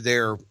led to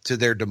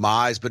their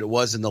demise, but it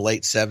was in the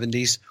late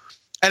 70s.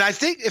 And I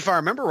think if I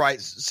remember right,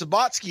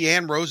 Subotsky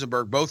and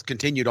Rosenberg both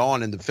continued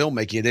on in the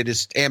filmmaking. They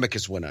just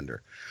Amicus went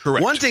under.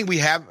 Correct. One thing we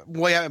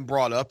haven't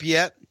brought up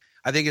yet,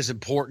 I think is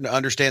important to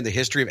understand the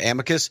history of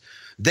Amicus.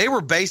 They were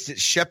based at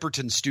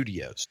Shepperton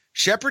Studios.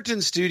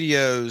 Shepperton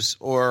Studios,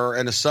 or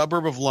in a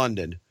suburb of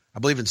London, I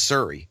believe in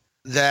Surrey,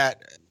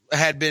 that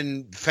had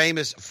been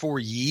famous for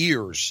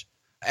years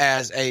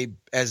as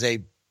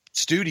a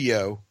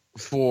studio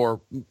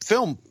for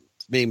film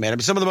being made. I mean,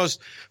 some of the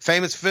most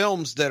famous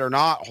films that are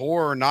not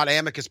horror, not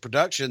Amicus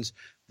Productions,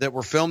 that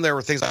were filmed there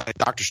were things like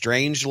Dr.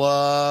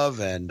 Strangelove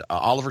and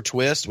Oliver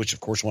Twist, which of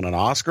course won an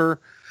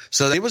Oscar.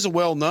 So it was a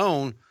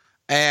well-known,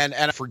 and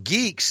for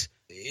geeks,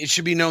 it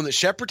should be known that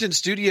Shepperton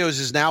Studios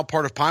is now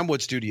part of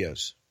Pinewood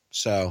Studios.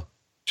 So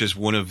just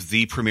one of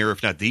the premier,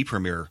 if not the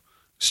premier,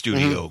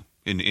 studio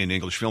in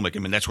English filmmaking. I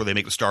mean, that's where they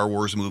make the Star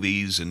Wars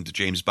movies and the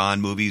James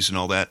Bond movies and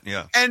all that.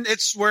 Yeah, and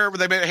it's where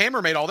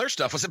Hammer made all their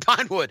stuff, was at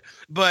Pinewood.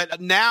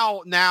 But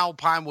now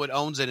Pinewood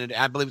owns it, and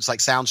I believe it's like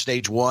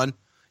Soundstage One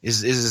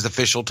is his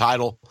official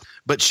title.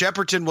 But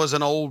Shepperton was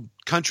an old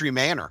country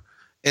manor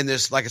in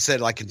this, like I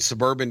said, like in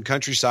suburban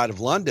countryside of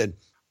London.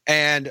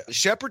 And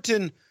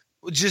Shepperton,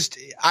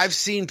 I've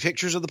seen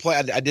pictures of the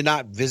place. I did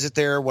not visit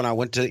there when I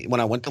went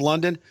to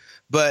London,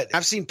 but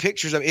I've seen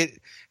pictures of it.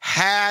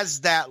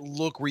 Has that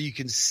look where you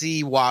can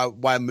see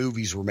why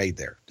movies were made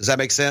there. Does that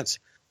make sense?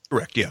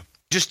 Correct. Yeah.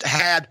 Just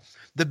had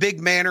the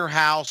big manor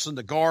house and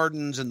the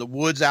gardens and the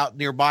woods out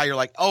nearby. You're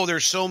like, oh,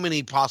 there's so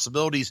many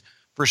possibilities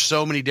for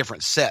so many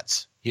different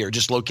sets here,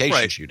 just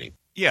location shooting.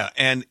 Yeah.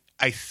 And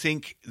I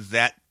think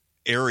that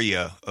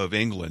area of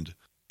England,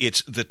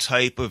 it's the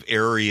type of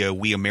area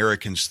we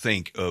Americans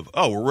think of,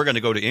 oh, well, we're going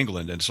to go to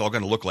England and it's all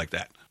going to look like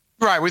that.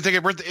 Right. We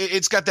think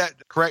it's got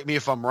that, correct me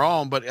if I'm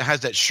wrong, but it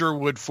has that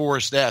Sherwood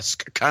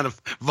Forest-esque kind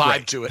of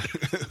vibe to it.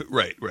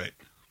 Right.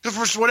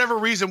 For whatever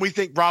reason, we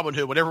think Robin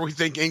Hood, whatever we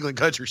think England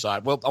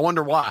countryside. Well, I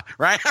wonder why,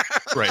 right?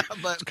 Right.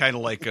 But it's kind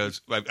of like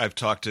I've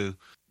talked to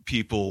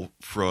people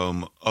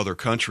from other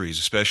countries,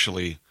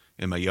 especially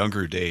in my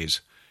younger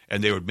days,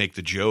 and they would make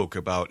the joke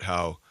about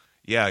how,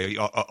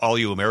 all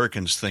you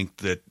Americans think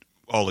that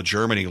all of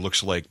Germany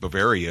looks like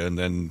Bavaria, and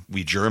then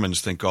we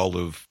Germans think all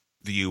of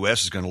the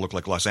U.S. is going to look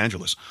like Los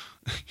Angeles.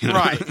 You know?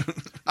 Right.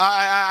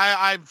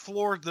 I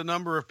floored the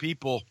number of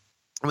people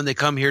when they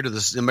come here to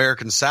the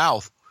American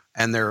South,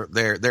 and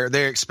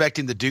they're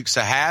expecting the Dukes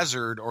of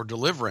Hazzard or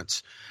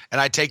Deliverance, and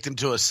I take them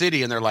to a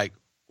city, and they're like,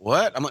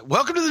 "What?" I'm like,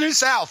 "Welcome to the New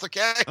South."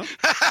 Okay,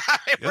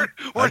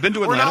 I've been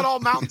to Atlanta. We're not all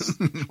mountains.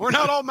 We're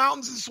not all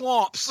mountains and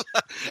swamps.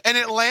 And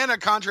Atlanta,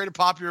 contrary to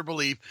popular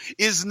belief,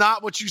 is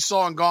not what you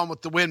saw in Gone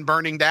with the Wind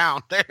burning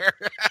down there.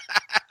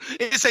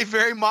 It's a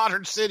very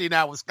modern city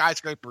now with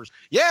skyscrapers.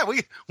 Yeah,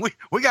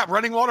 we got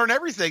running water and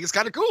everything. It's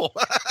kind of cool.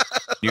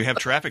 You have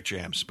traffic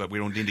jams, but we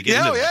don't need to get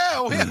into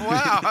that.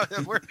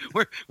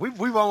 Wow.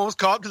 We've almost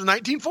caught up to the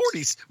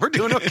 1940s. We're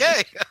doing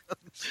okay.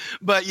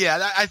 But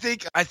yeah, I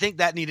think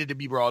that needed to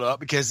be brought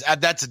up because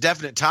that's a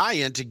definite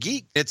tie-in to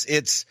Geek. It's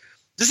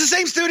the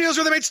same studios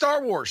where they made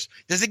Star Wars.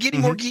 Does it get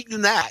any more geek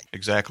than that?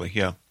 Exactly.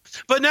 Yeah.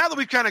 But now that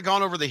we've kind of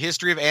gone over the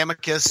history of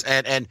Amicus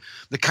and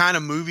the kind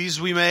of movies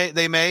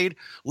they made,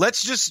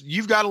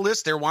 you've got a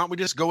list there. Why don't we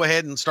just go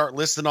ahead and start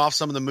listing off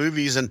some of the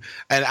movies and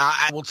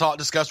I will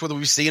discuss whether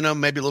we've seen them,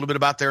 maybe a little bit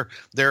about their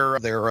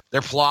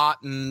plot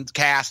and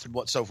cast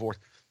and so forth.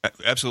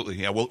 Absolutely.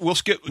 Yeah.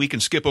 We can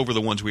skip over the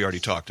ones we already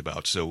talked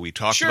about. So we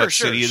talked about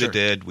City of the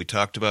Dead. We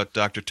talked about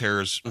Dr.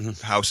 Terror's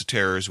House of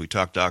Terrors. We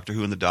talked Doctor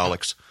Who and the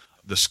Daleks.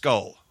 The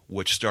Skull,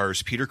 which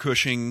stars Peter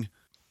Cushing,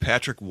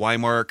 Patrick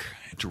Wymark,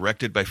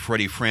 directed by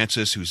Freddie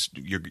Francis,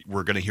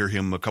 we're going to hear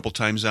him a couple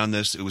times on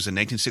this. It was in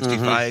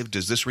 1965.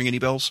 Does this ring any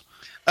bells?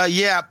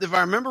 Yeah, if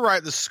I remember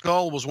right, The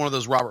Skull was one of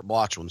those Robert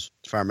Bloch ones,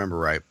 if I remember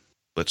right.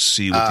 Let's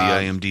see what the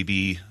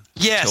IMDb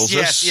tells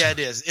us. Yeah, it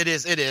is.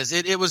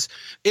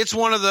 It's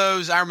one of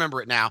those, I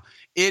remember it now.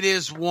 It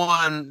is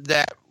one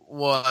that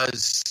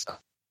was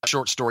a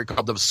short story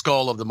called The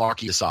Skull of the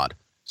Marquis de Sade.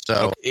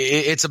 So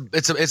it's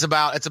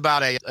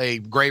about a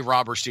grave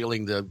robber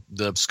stealing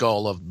the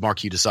skull of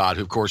Marquis de Sade,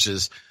 who of course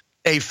is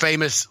a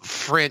famous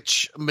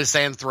French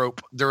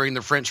misanthrope during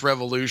the French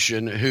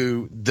Revolution,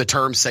 who the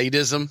term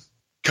sadism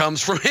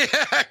comes from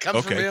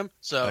from him.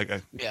 So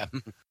yeah.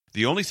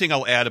 The only thing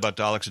I'll add about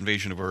Daleks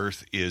Invasion of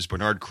Earth is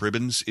Bernard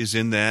Cribbins is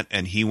in that,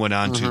 and he went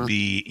on to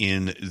be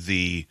in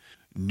the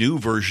new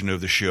version of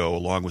the show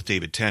along with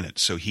David Tennant.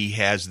 So he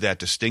has that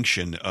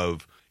distinction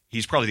of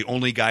he's probably the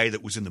only guy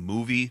that was in the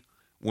movie,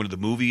 one of the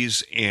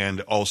movies, and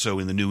also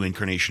in the new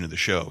incarnation of the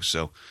show.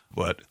 So,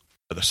 but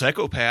The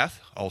Psychopath,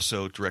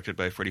 also directed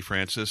by Freddie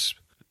Francis.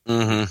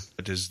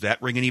 Does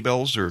that ring any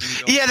bells? Or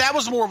yeah, that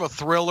was more of a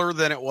thriller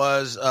than it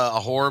was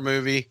a horror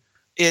movie.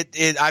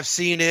 I've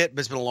seen it, but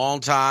it's been a long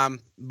time.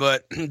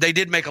 But they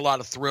did make a lot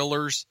of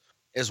thrillers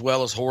as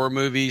well as horror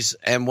movies.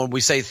 And when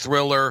we say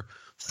thriller,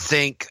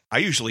 I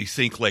usually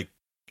think like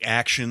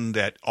action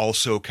that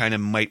also kind of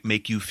might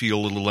make you feel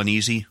a little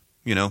uneasy.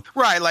 You know,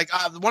 right? Like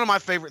one of my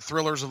favorite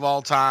thrillers of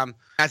all time.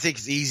 I think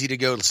it's easy to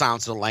go to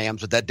Silence of the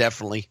Lambs, but that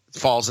definitely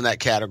falls in that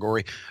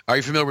category. Are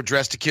you familiar with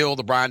Dress to Kill,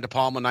 the Brian De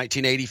Palma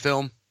 1980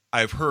 film?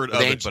 I've heard of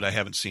it, but I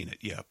haven't seen it.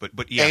 Yeah,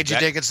 but yeah, Angie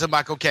Dickinson,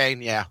 Michael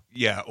Caine.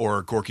 Yeah,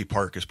 or Gorky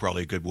Park is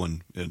probably a good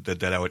one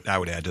that I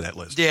would add to that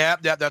list. Yeah,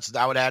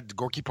 I would add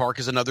Gorky Park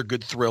is another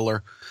good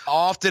thriller.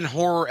 Often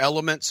horror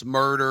elements,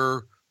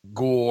 murder,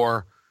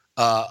 gore,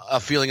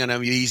 a feeling of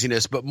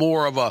uneasiness, but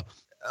more of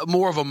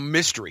a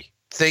mystery.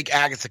 Think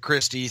Agatha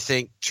Christie,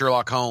 think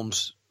Sherlock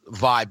Holmes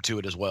vibe to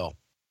it as well.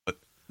 But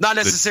not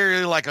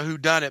necessarily like a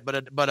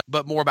whodunit,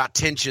 but more about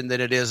tension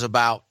than it is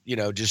about,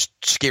 just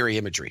scary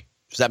imagery.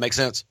 Does that make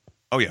sense?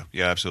 Oh yeah,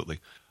 absolutely.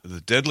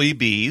 The Deadly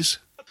Bees.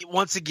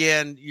 Once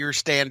again, your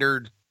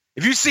standard.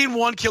 If you've seen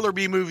one Killer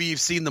Bee movie, you've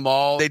seen them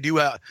all. They do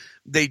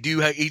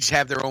each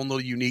have their own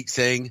little unique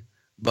thing,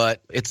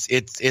 but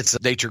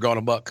it's nature gone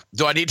amok.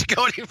 Do I need to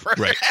go any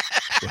further? Right.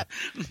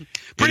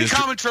 Pretty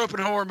common trope in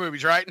horror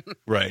movies, right?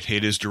 Right.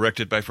 It is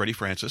directed by Freddie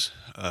Francis.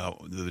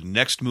 The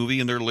next movie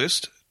in their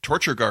list,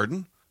 Torture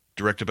Garden,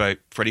 directed by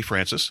Freddie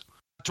Francis.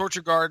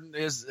 Torture Garden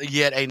is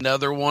yet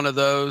another one of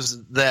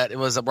those that it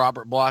was a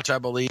Robert Bloch, I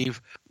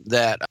believe,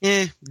 that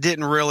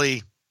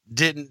didn't.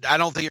 I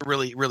don't think it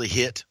really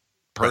hit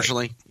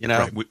personally.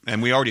 Right.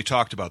 And we already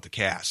talked about the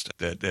cast.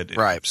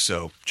 Right.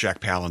 So Jack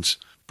Palance,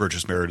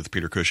 Burgess Meredith,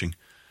 Peter Cushing.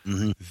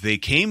 Mm-hmm. They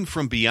came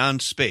from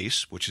Beyond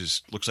Space, which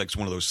looks like it's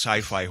one of those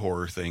sci-fi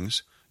horror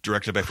things,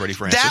 directed by Freddie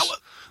Francis.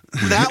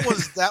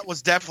 That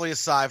was definitely a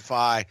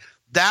sci-fi.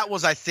 That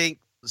was, I think,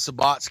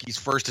 Subotsky's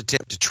first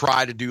attempt to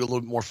try to do a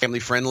little bit more family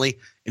friendly,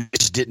 and it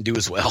just didn't do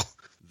as well.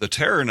 The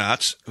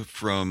Terranauts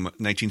from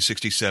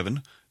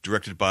 1967,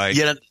 directed by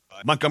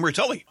Montgomery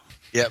Tully.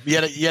 Yeah,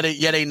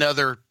 yet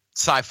another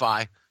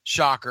sci-fi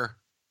shocker.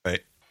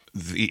 Right.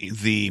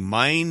 The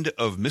Mind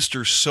of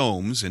Mr.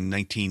 Soames in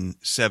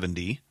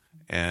 1970,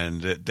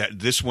 and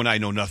this one I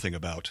know nothing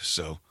about.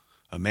 So,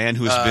 a man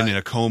who has been in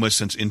a coma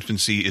since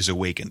infancy is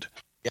awakened.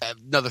 Yeah,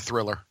 another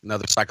thriller,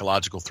 another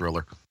psychological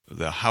thriller.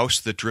 The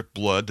House That Dripped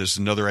Blood. This is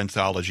another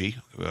anthology.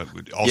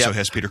 Also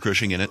has Peter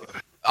Cushing in it.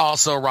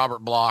 Also Robert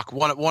Bloch,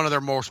 one of their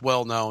most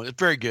well-known. It's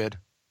very good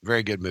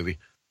movie.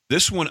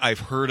 This one I've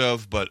heard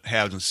of but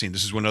haven't seen.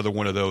 This is another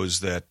one of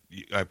those that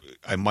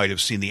I might have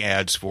seen the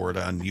ads for it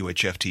on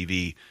UHF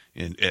TV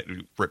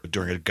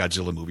during a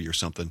Godzilla movie or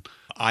something.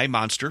 I,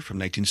 Monster from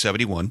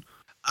 1971.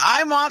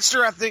 I,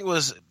 Monster, I think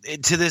was,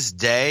 to this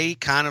day,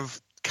 kind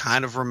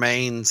of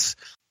remains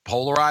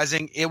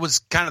polarizing. It was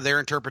kind of their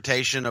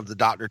interpretation of the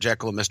Dr.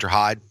 Jekyll and Mr.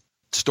 Hyde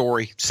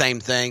story. Same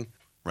thing.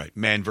 Right.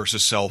 Man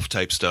versus self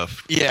type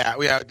stuff. Yeah.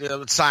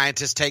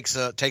 Scientist takes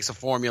a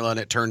formula and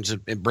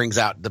it brings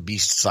out the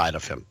beast side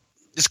of him.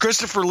 It's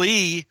Christopher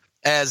Lee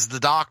as the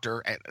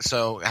Doctor.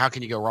 So how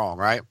can you go wrong?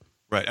 Right.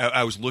 Right.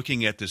 I was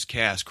looking at this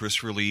cast,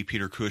 Christopher Lee,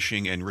 Peter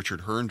Cushing, and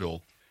Richard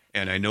Herndl.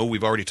 And I know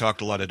we've already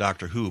talked a lot of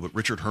Doctor Who, but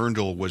Richard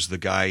Herndl was the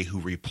guy who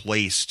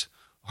replaced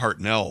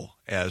Hartnell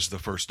as the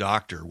first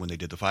Doctor when they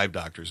did the Five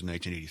Doctors in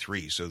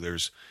 1983. So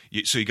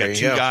you got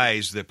two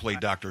guys that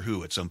played Doctor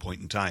Who at some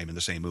point in time in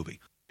the same movie.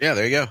 Yeah,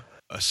 there you go.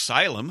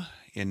 Asylum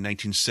in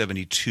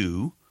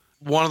 1972.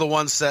 One of the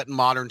ones set in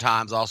modern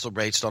times, also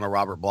based on a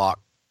Robert Bloch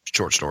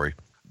short story.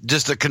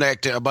 Just to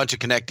connect a bunch of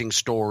connecting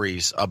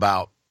stories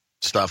about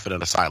stuff in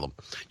an asylum.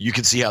 You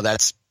can see how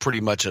that's pretty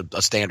much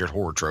a standard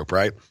horror trope,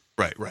 right?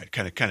 Right.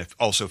 Kind of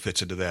also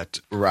fits into that.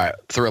 Right.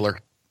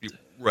 Thriller.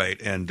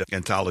 Right. And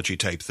anthology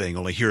type thing.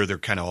 Only here they're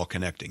kind of all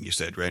connecting, you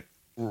said, right?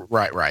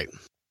 Right.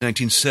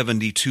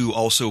 1972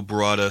 also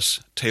brought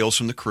us Tales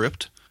from the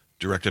Crypt,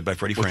 directed by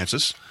Freddie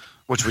Francis.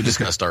 Which we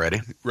discussed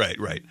already.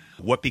 Right.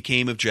 What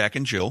Became of Jack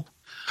and Jill.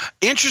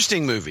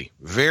 Interesting movie.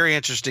 Very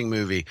interesting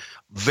movie.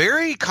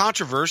 Very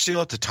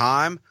controversial at the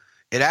time.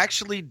 It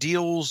actually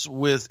deals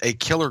with a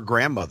killer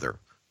grandmother.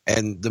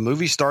 And the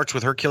movie starts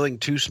with her killing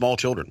two small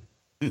children.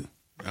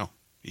 Well,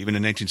 even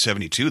in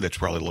 1972, that's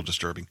probably a little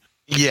disturbing.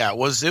 Yeah, it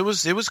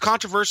was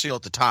controversial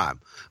at the time.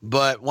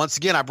 But once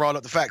again, I brought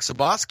up the fact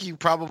Subotsky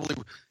probably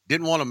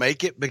didn't want to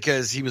make it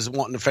because he was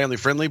wanting a family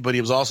friendly, but he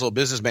was also a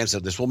businessman,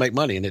 said this will make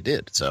money, and it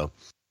did. So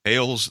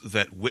Tales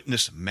That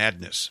Witness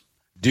Madness.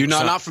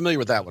 Not familiar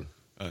with that one.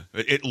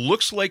 It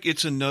looks like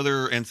it's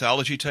another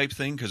anthology type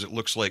thing because it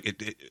looks like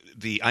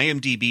the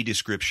IMDb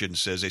description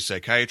says a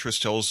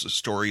psychiatrist tells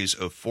stories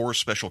of 4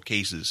 special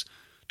cases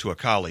to a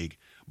colleague,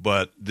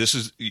 but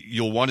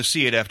you'll want to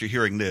see it after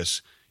hearing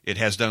this. It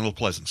has Donald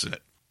Pleasance in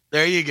it.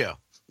 There you go.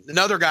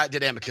 Another guy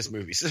did Amicus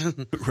movies.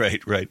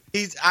 Right.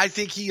 I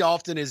think he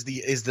often is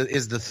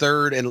the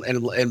third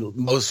and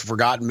most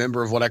forgotten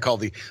member of what I call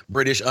the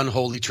British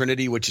unholy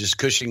trinity, which is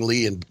Cushing,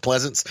 Lee, and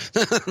Pleasance.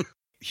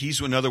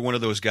 He's another one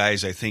of those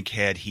guys. I think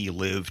had he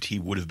lived, he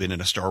would have been in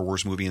a Star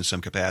Wars movie in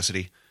some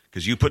capacity.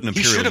 Because you put an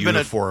Imperial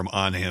uniform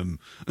on him.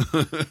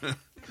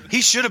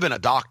 He should have been a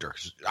doctor.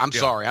 I'm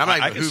sorry. I'm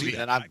not even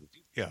Whovian.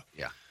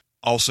 Yeah.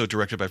 Also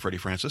directed by Freddie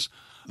Francis.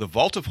 The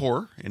Vault of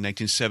Horror in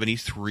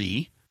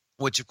 1973.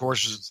 Which, of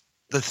course, is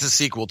the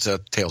sequel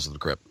to Tales of the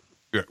Crypt.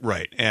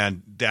 Right.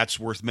 And that's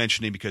worth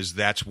mentioning because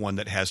that's one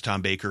that has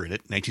Tom Baker in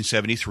it,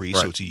 1973.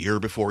 Right. So it's a year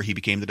before he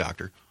became the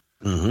Doctor.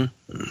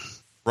 Mm-hmm.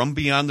 From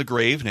Beyond the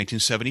Grave,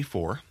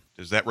 1974.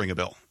 Does that ring a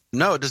bell?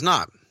 No, it does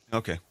not.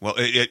 Okay. Well,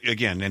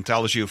 again,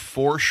 anthology of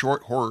 4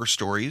 short horror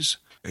stories.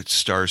 It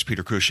stars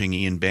Peter Cushing,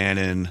 Ian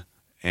Bannon,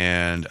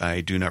 and I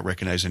do not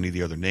recognize any of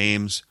the other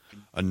names.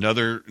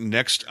 Another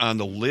next on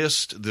the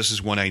list, this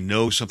is one I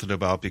know something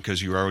about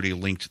because you already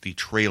linked the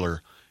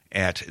trailer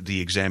at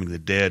the Examining the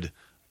Dead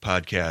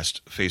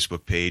podcast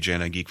Facebook page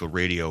and on Geekville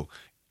Radio.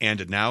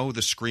 And Now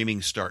the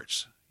Screaming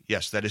Starts.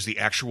 Yes, that is the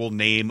actual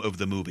name of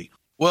the movie.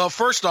 Well,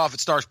 first off, it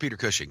stars Peter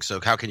Cushing, so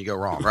how can you go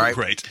wrong, right?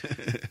 Right.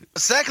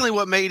 Secondly,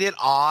 what made it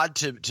odd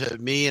to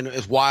me, and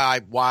is why I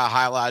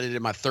highlighted it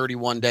in my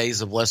 31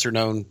 days of lesser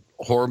known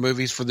horror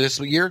movies for this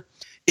year,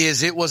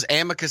 is it was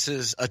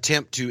Amicus's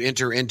attempt to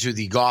enter into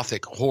the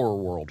Gothic horror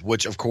world,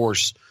 which of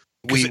course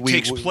it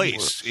takes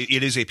place.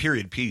 It is a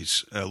period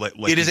piece. Like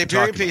it is a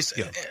period piece,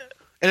 yeah.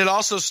 And it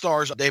also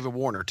stars David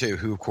Warner too,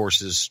 who of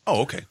course is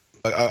okay,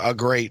 a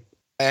great,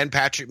 and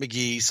Patrick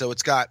McGee. So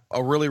it's got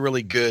a really,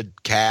 really good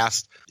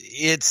cast.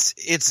 It's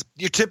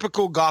your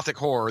typical Gothic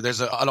horror.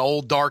 There's an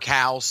old dark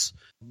house.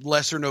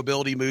 Lesser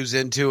nobility moves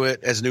into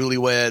it as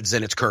newlyweds,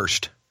 and it's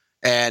cursed.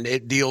 And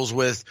it deals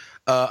with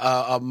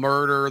a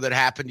murder that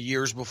happened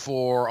years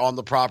before on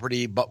the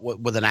property, but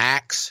with an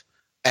axe.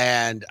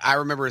 And I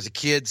remember as a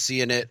kid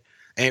seeing it,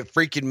 and it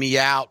freaking me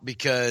out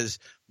because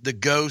the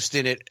ghost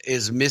in it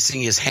is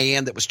missing his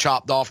hand that was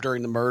chopped off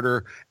during the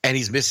murder, and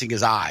he's missing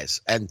his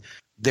eyes. And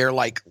they're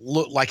like,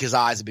 look like his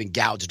eyes have been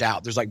gouged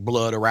out. There's like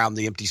blood around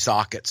the empty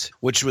sockets,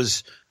 which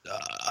was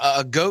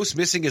a ghost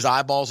missing his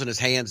eyeballs and his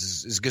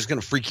hands is just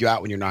going to freak you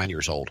out when you're 9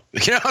 years old.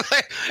 You know what I'm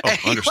saying?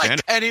 Oh,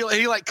 understand. And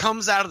he like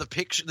comes out of the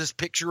picture, this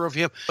picture of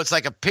him. It's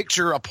like a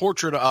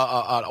portrait,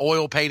 an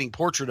oil painting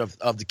portrait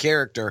of the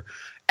character.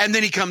 And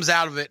then he comes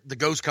out of it. The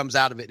ghost comes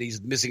out of it, and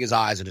he's missing his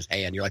eyes and his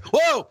hand. You're like,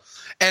 whoa!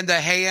 And the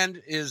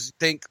hand is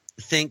think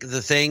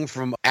the thing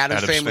from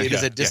Adam's Family.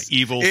 It is a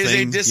evil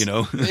thing, you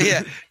know.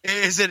 Yeah, it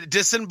is a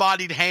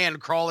disembodied hand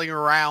crawling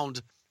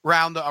around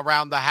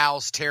the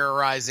house,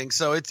 terrorizing.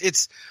 So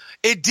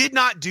it did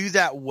not do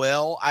that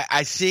well.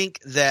 I think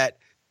that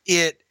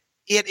it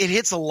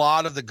hits a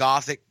lot of the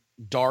Gothic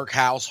dark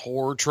house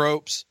horror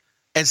tropes,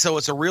 and so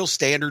it's a real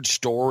standard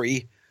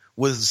story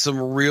with some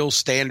real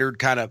standard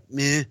kind of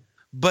meh.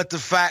 But the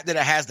fact that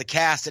it has the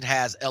cast it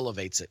has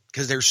elevates it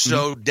because they're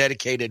so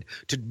dedicated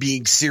to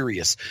being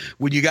serious.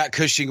 When you got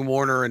Cushing,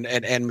 Warner, and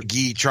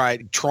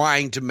McGee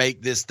trying to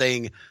make this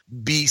thing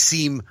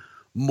seem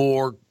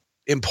more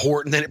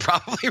important than it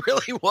probably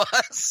really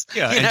was.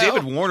 Yeah, and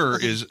David Warner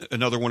is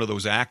another one of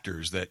those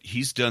actors that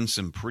he's done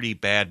some pretty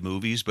bad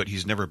movies, but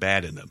he's never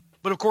bad in them.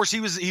 But of course,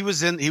 he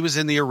was in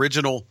the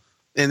original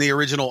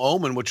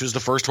Omen, which was the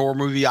first horror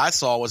movie I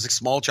saw as a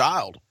small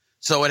child.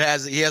 So he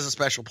has a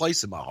special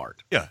place in my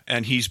heart. Yeah,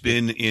 and he's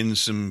been in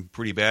some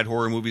pretty bad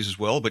horror movies as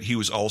well, but he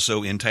was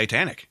also in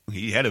Titanic.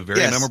 He had a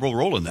very memorable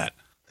role in that.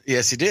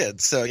 Yes, he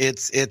did. So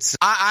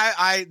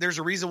I there's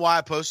a reason why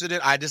I posted it.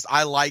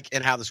 I like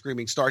and how the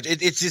screaming starts.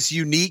 It's this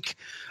unique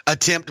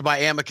attempt by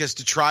Amicus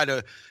to try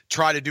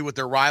to do what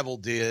their rival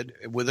did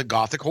with a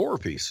Gothic horror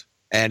piece.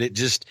 And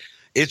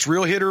it's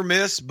real hit or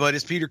miss, but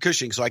it's Peter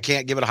Cushing, so I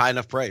can't give it a high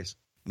enough praise.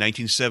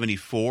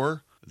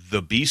 1974,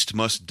 The Beast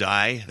Must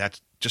Die. That's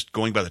just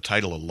going by the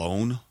title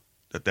alone.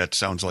 That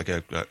sounds like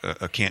a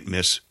can't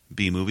miss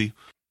B movie.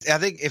 I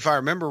think if I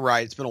remember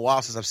right, it's been a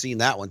while since I've seen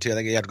that one too. I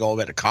think you had to go all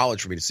the way to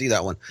college for me to see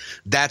that one.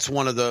 That's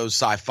one of those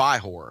sci-fi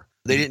horror.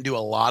 They didn't do a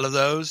lot of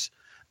those.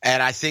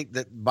 And I think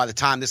that by the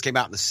time this came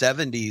out in the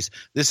 70s,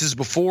 this is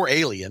before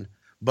Alien,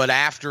 but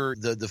after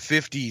the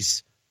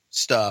 50s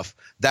stuff,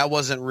 that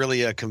wasn't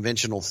really a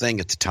conventional thing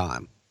at the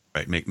time.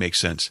 Right, makes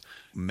sense.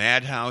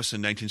 Madhouse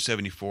in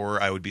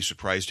 1974, I would be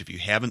surprised if you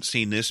haven't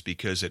seen this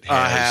because it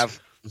has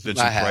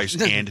Vincent Price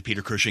and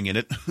Peter Cushing in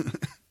it.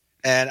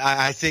 And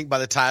I think by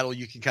the title,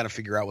 you can kind of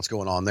figure out what's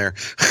going on there.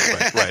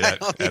 Right.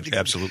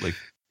 Absolutely.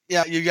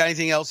 Yeah. You got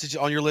anything else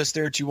on your list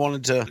there that you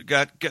wanted to?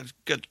 Got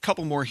a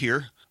couple more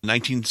here.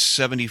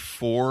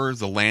 1974,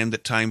 The Land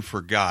That Time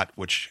Forgot,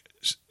 which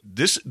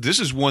this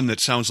is one that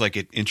sounds like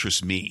it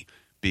interests me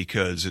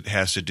because it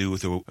has to do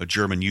with a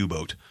German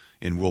U-boat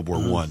in World War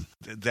I.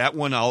 That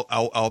one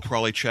I'll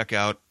probably check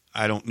out.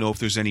 I don't know if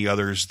there's any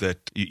others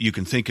that you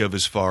can think of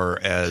as far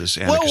as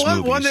Amicus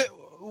movies.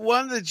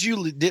 One that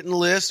you didn't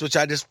list, which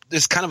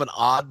is kind of an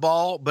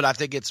oddball, but I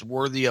think it's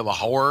worthy of a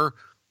horror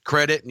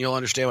credit, and you'll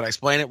understand when I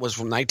explain it, was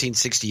from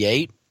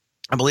 1968.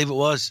 I believe it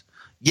was.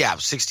 Yeah,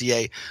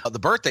 68. The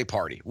Birthday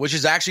Party, which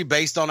is actually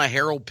based on a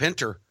Harold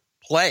Pinter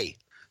play.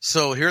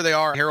 So here they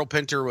are. Harold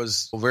Pinter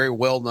was a very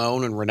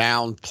well-known and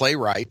renowned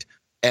playwright,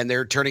 and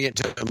they're turning it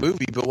into a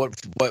movie.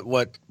 But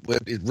what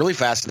is really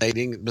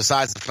fascinating,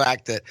 besides the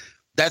fact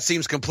that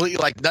seems completely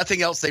like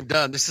nothing else they've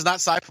done. This is not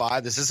sci-fi.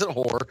 This isn't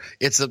horror.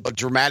 It's a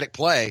dramatic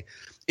play.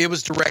 It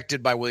was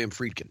directed by William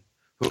Friedkin,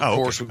 who of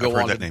course would go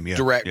on to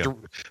direct. Yeah.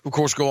 Of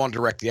course, go on to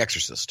direct The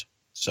Exorcist.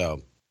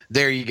 So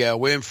there you go.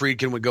 William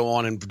Friedkin would go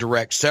on and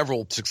direct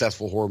several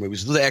successful horror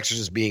movies, The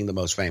Exorcist being the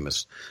most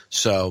famous.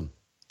 So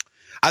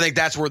I think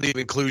that's worthy of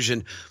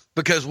inclusion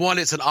because one,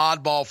 it's an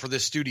oddball for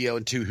this studio,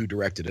 and two, who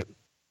directed it.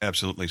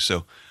 Absolutely.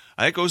 So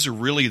I think those are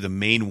really the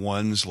main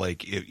ones.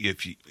 Like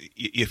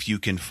if you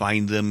can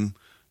find them,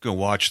 go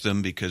watch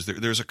them, because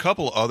there's a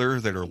couple other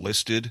that are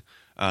listed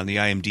on the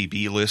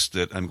IMDb list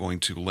that I'm going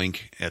to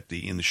link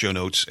in the show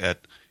notes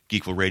at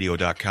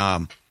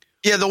geekvilleradio.com.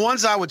 Yeah, the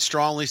ones I would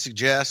strongly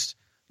suggest: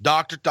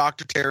 Dr.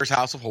 Terror's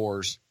House of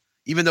Horrors.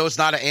 Even though it's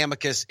not an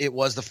Amicus, it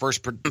was the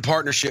first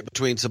partnership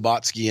between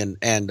Subotsky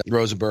and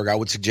Rosenberg. I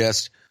would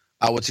suggest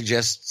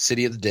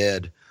City of the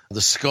Dead,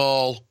 The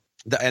Skull,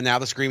 and now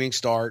The Screaming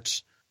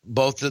Starts.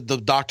 both the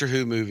Doctor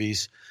Who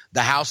movies.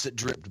 The House That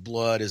Dripped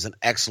Blood is an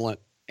excellent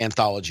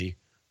anthology.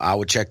 I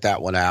would check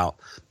that one out.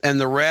 And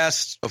the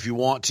rest, if you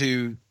want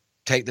to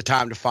take the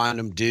time to find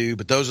them, do.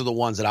 But those are the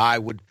ones that I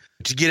would,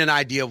 to get an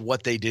idea of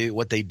what they do,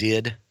 what they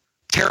did.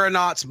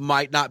 Terranauts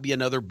might not be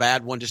another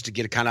bad one, just to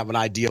get a kind of an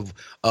idea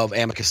of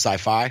Amicus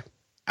sci-fi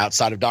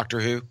outside of Doctor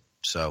Who.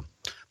 So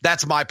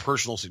that's my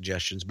personal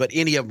suggestions, but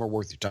any of them are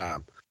worth your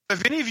time.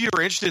 If any of you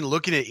are interested in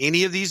looking at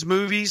any of these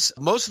movies,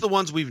 most of the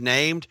ones we've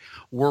named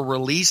were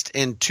released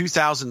in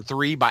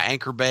 2003 by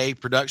Anchor Bay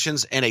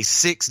Productions in a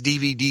 6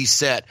 DVD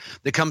set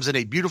that comes in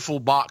a beautiful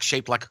box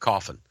shaped like a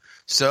coffin.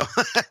 So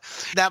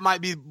that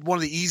might be one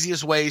of the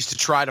easiest ways to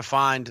try to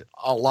find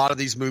a lot of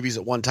these movies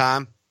at one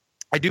time.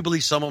 I do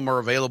believe some of them are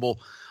available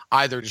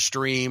either to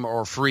stream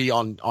or free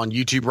on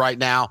YouTube right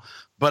now.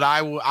 But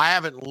I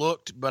haven't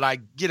looked, but I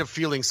get a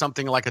feeling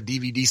something like a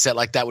DVD set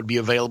like that would be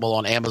available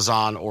on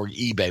Amazon or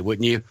eBay,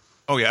 wouldn't you?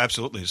 Oh, yeah,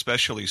 absolutely,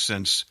 especially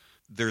since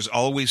there's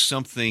always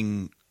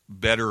something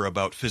better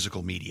about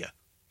physical media.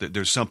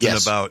 There's something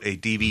about a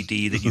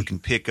DVD that you can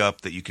pick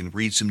up, that you can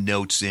read some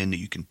notes in, that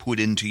you can put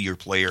into your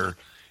player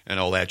and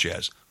all that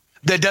jazz.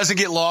 That doesn't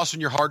get lost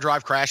when your hard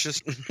drive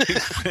crashes?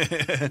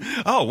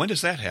 Oh, when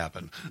does that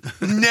happen?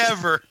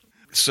 Never.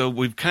 So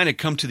we've kind of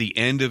come to the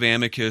end of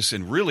Amicus,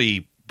 and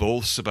really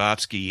both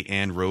Subotsky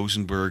and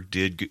Rosenberg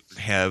did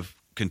have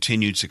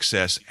continued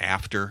success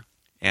after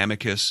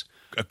Amicus.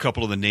 A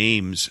couple of the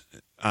names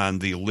on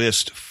the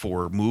list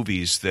for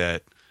movies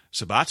that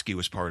Subotsky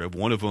was part of,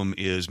 one of them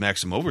is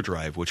Maximum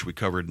Overdrive, which we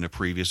covered in a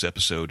previous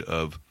episode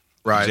of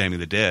Examining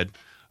the Dead.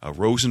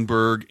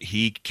 Rosenberg,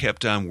 he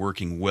kept on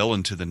working well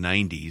into the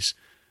 90s.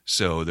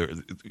 So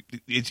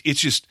it's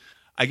just,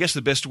 I guess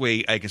the best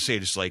way I can say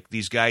it is like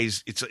these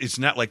guys, it's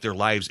not like their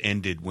lives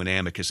ended when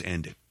Amicus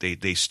ended.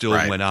 They still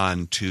went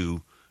on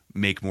to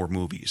make more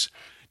movies.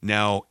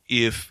 Now,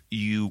 if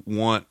you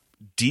want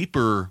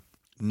deeper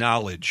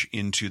knowledge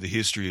into the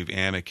history of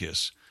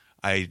Amicus,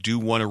 I do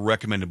want to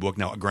recommend a book.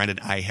 Now, granted,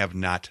 I have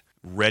not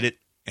read it,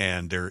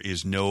 and there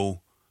is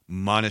no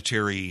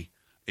monetary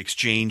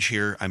exchange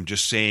here. I'm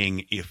just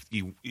saying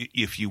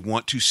if you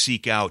want to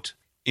seek out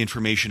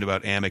information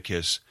about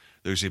Amicus,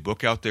 there's a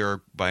book out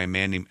there by a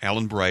man named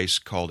Alan Bryce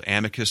called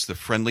Amicus, The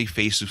Friendly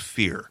Face of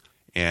Fear,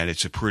 and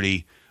it's a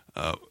pretty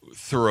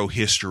thorough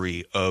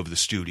history of the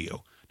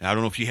studio. Now, I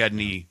don't know if you had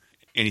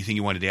anything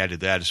you wanted to add to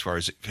that as far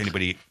as if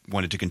anybody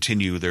wanted to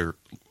continue their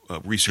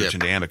research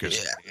into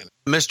Amicus. Yeah.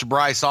 Mr.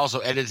 Bryce also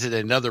edited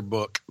another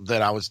book that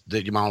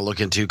you might want to look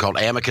into called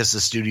Amicus,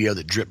 the Studio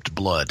That Dripped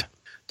Blood.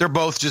 They're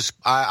both just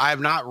I have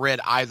not read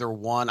either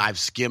one. I've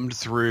skimmed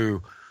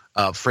through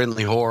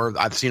Friendly Horror.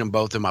 I've seen them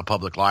both in my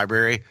public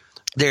library.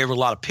 They have a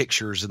lot of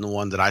pictures in the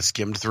one that I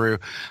skimmed through,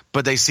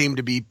 but they seem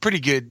to be pretty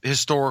good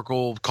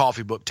historical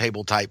coffee book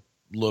table type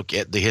look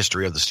at the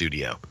history of the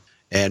studio.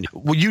 And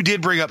when you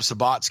did bring up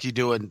Subotsky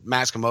doing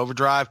Maximum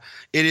Overdrive,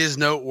 it is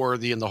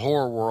noteworthy in the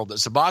horror world that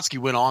Subotsky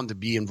went on to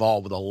be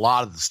involved with a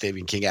lot of the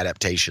Stephen King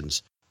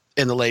adaptations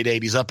in the late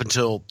 80s up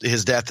until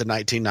his death in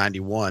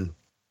 1991.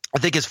 I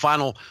think his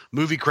final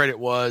movie credit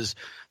was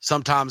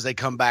Sometimes They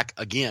Come Back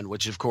Again,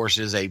 which of course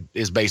is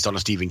based on a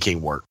Stephen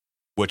King work.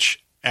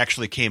 Which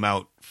actually came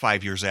out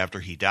 5 years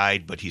after he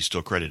died, but he's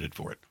still credited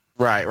for it.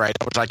 Right. It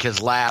was like his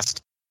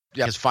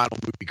final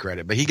movie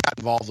credit. But he got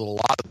involved with a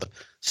lot of the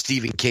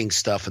Stephen King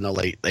stuff in the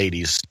late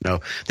 80s. I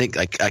think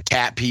like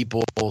Cat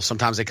People,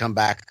 Sometimes They Come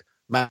Back,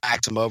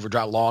 Maximum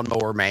Overdrive,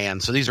 Lawnmower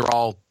Man. So these are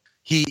all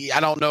I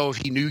don't know if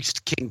he knew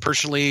King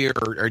personally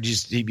or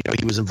just he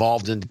was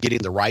involved in getting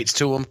the rights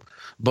to him.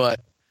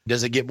 But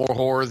does it get more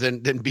horror than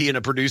being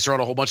a producer on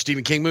a whole bunch of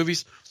Stephen King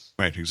movies?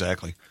 Right,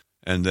 exactly.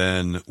 And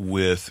then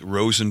with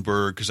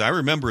Rosenberg, because I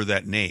remember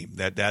that name.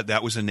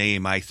 That was a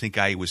name I think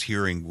I was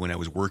hearing when I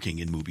was working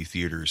in movie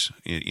theaters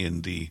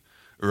in the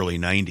early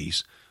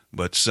 90s.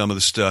 But some of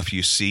the stuff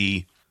you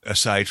see,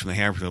 aside from the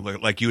Hammer,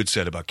 like you had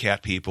said about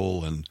Cat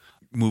People and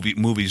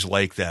movies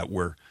like that,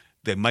 where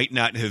they might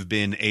not have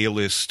been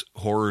A-list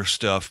horror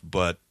stuff,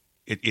 but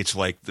it's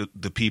like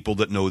the people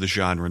that know the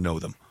genre know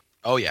them.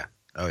 Oh, yeah.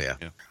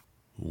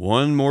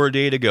 One more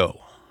day to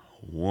go.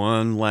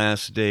 One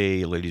last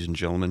day, ladies and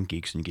gentlemen,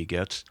 geeks and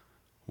geekettes.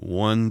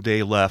 One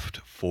day left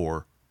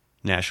for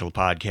National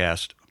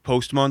Podcast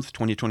Post Month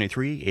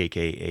 2023,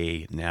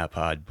 a.k.a.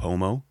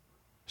 NaPodPoMo.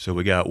 So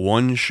we got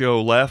one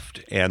show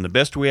left, and the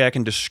best way I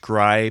can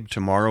describe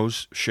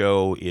tomorrow's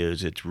show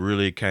is it's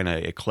really kind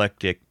of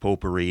eclectic,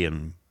 potpourri,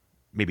 and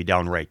maybe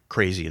downright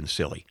crazy and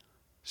silly.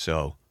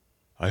 So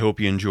I hope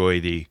you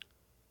enjoy the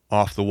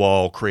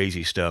off-the-wall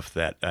crazy stuff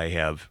that I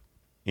have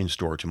in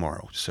store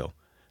tomorrow. So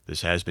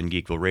this has been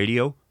Geekville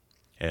Radio.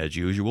 As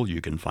usual,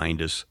 you can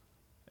find us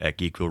at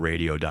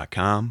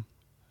geekvilleradio.com,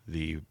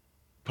 the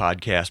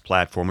podcast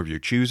platform of your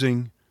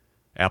choosing,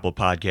 Apple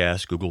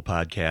Podcasts, Google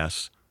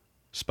Podcasts,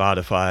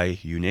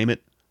 Spotify, you name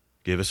it.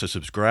 Give us a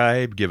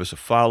subscribe, give us a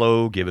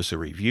follow, give us a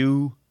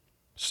review,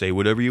 say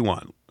whatever you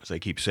want. As I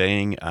keep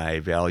saying, I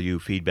value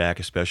feedback,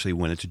 especially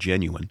when it's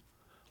genuine.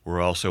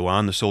 We're also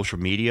on the social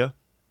media,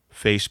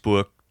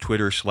 Facebook,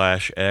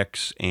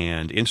 Twitter/X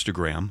and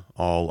Instagram,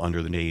 all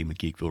under the name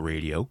Geekville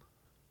Radio.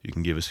 You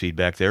can give us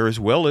feedback there as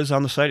well as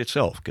on the site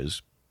itself,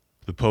 because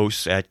the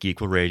posts at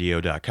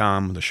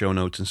geekvilleradio.com, the show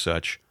notes and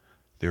such,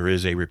 there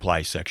is a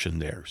reply section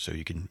there, so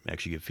you can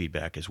actually give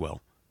feedback as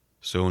well.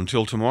 So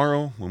until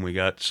tomorrow, when we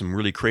got some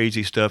really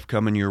crazy stuff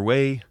coming your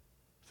way,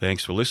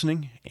 thanks for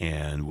listening,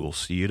 and we'll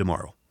see you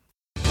tomorrow.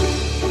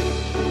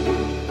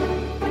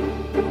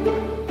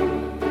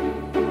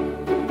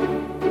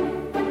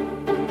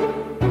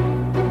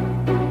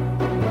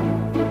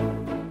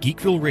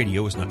 Geekville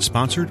Radio is not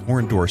sponsored or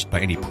endorsed by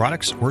any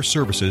products or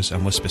services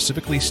unless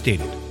specifically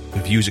stated. The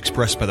views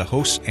expressed by the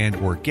hosts and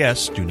or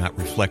guests do not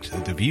reflect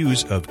the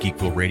views of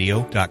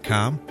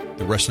GeekvilleRadio.com,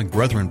 the Wrestling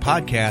Brethren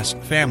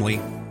podcast,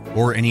 family,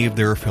 or any of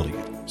their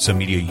affiliates. Some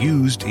media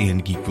used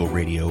in Geekville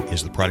Radio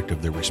is the product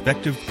of their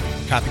respective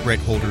copyright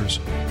holders,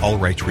 all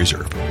rights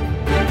reserved.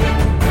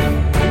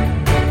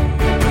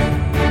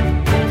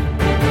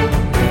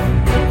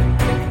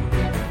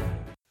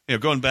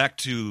 Going back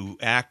to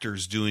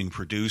actors doing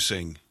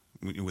producing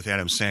with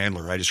Adam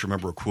Sandler, I just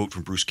remember a quote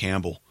from Bruce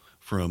Campbell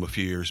from a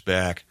few years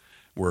back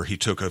where he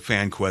took a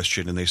fan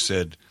question and they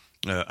said,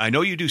 I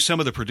know you do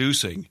some of the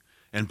producing.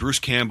 And Bruce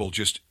Campbell,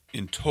 just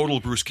in total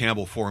Bruce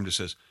Campbell form, just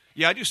says,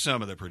 yeah, I do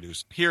some of the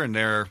producing. Here and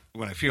there,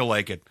 when I feel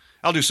like it,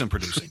 I'll do some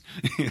producing.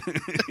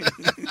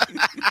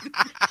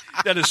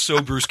 That is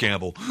so Bruce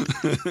Campbell.